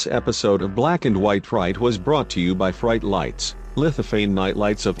 This episode of Black and White Fright was brought to you by Fright Lights, lithophane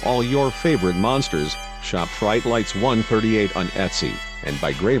nightlights of all your favorite monsters. Shop Fright Lights 138 on Etsy, and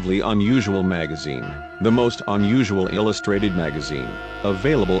by Gravely Unusual Magazine, the most unusual illustrated magazine,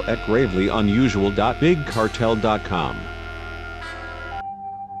 available at gravelyunusual.bigcartel.com.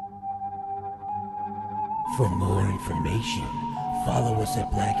 For more information, follow us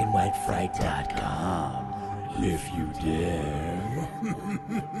at blackandwhitefright.com. If you dare.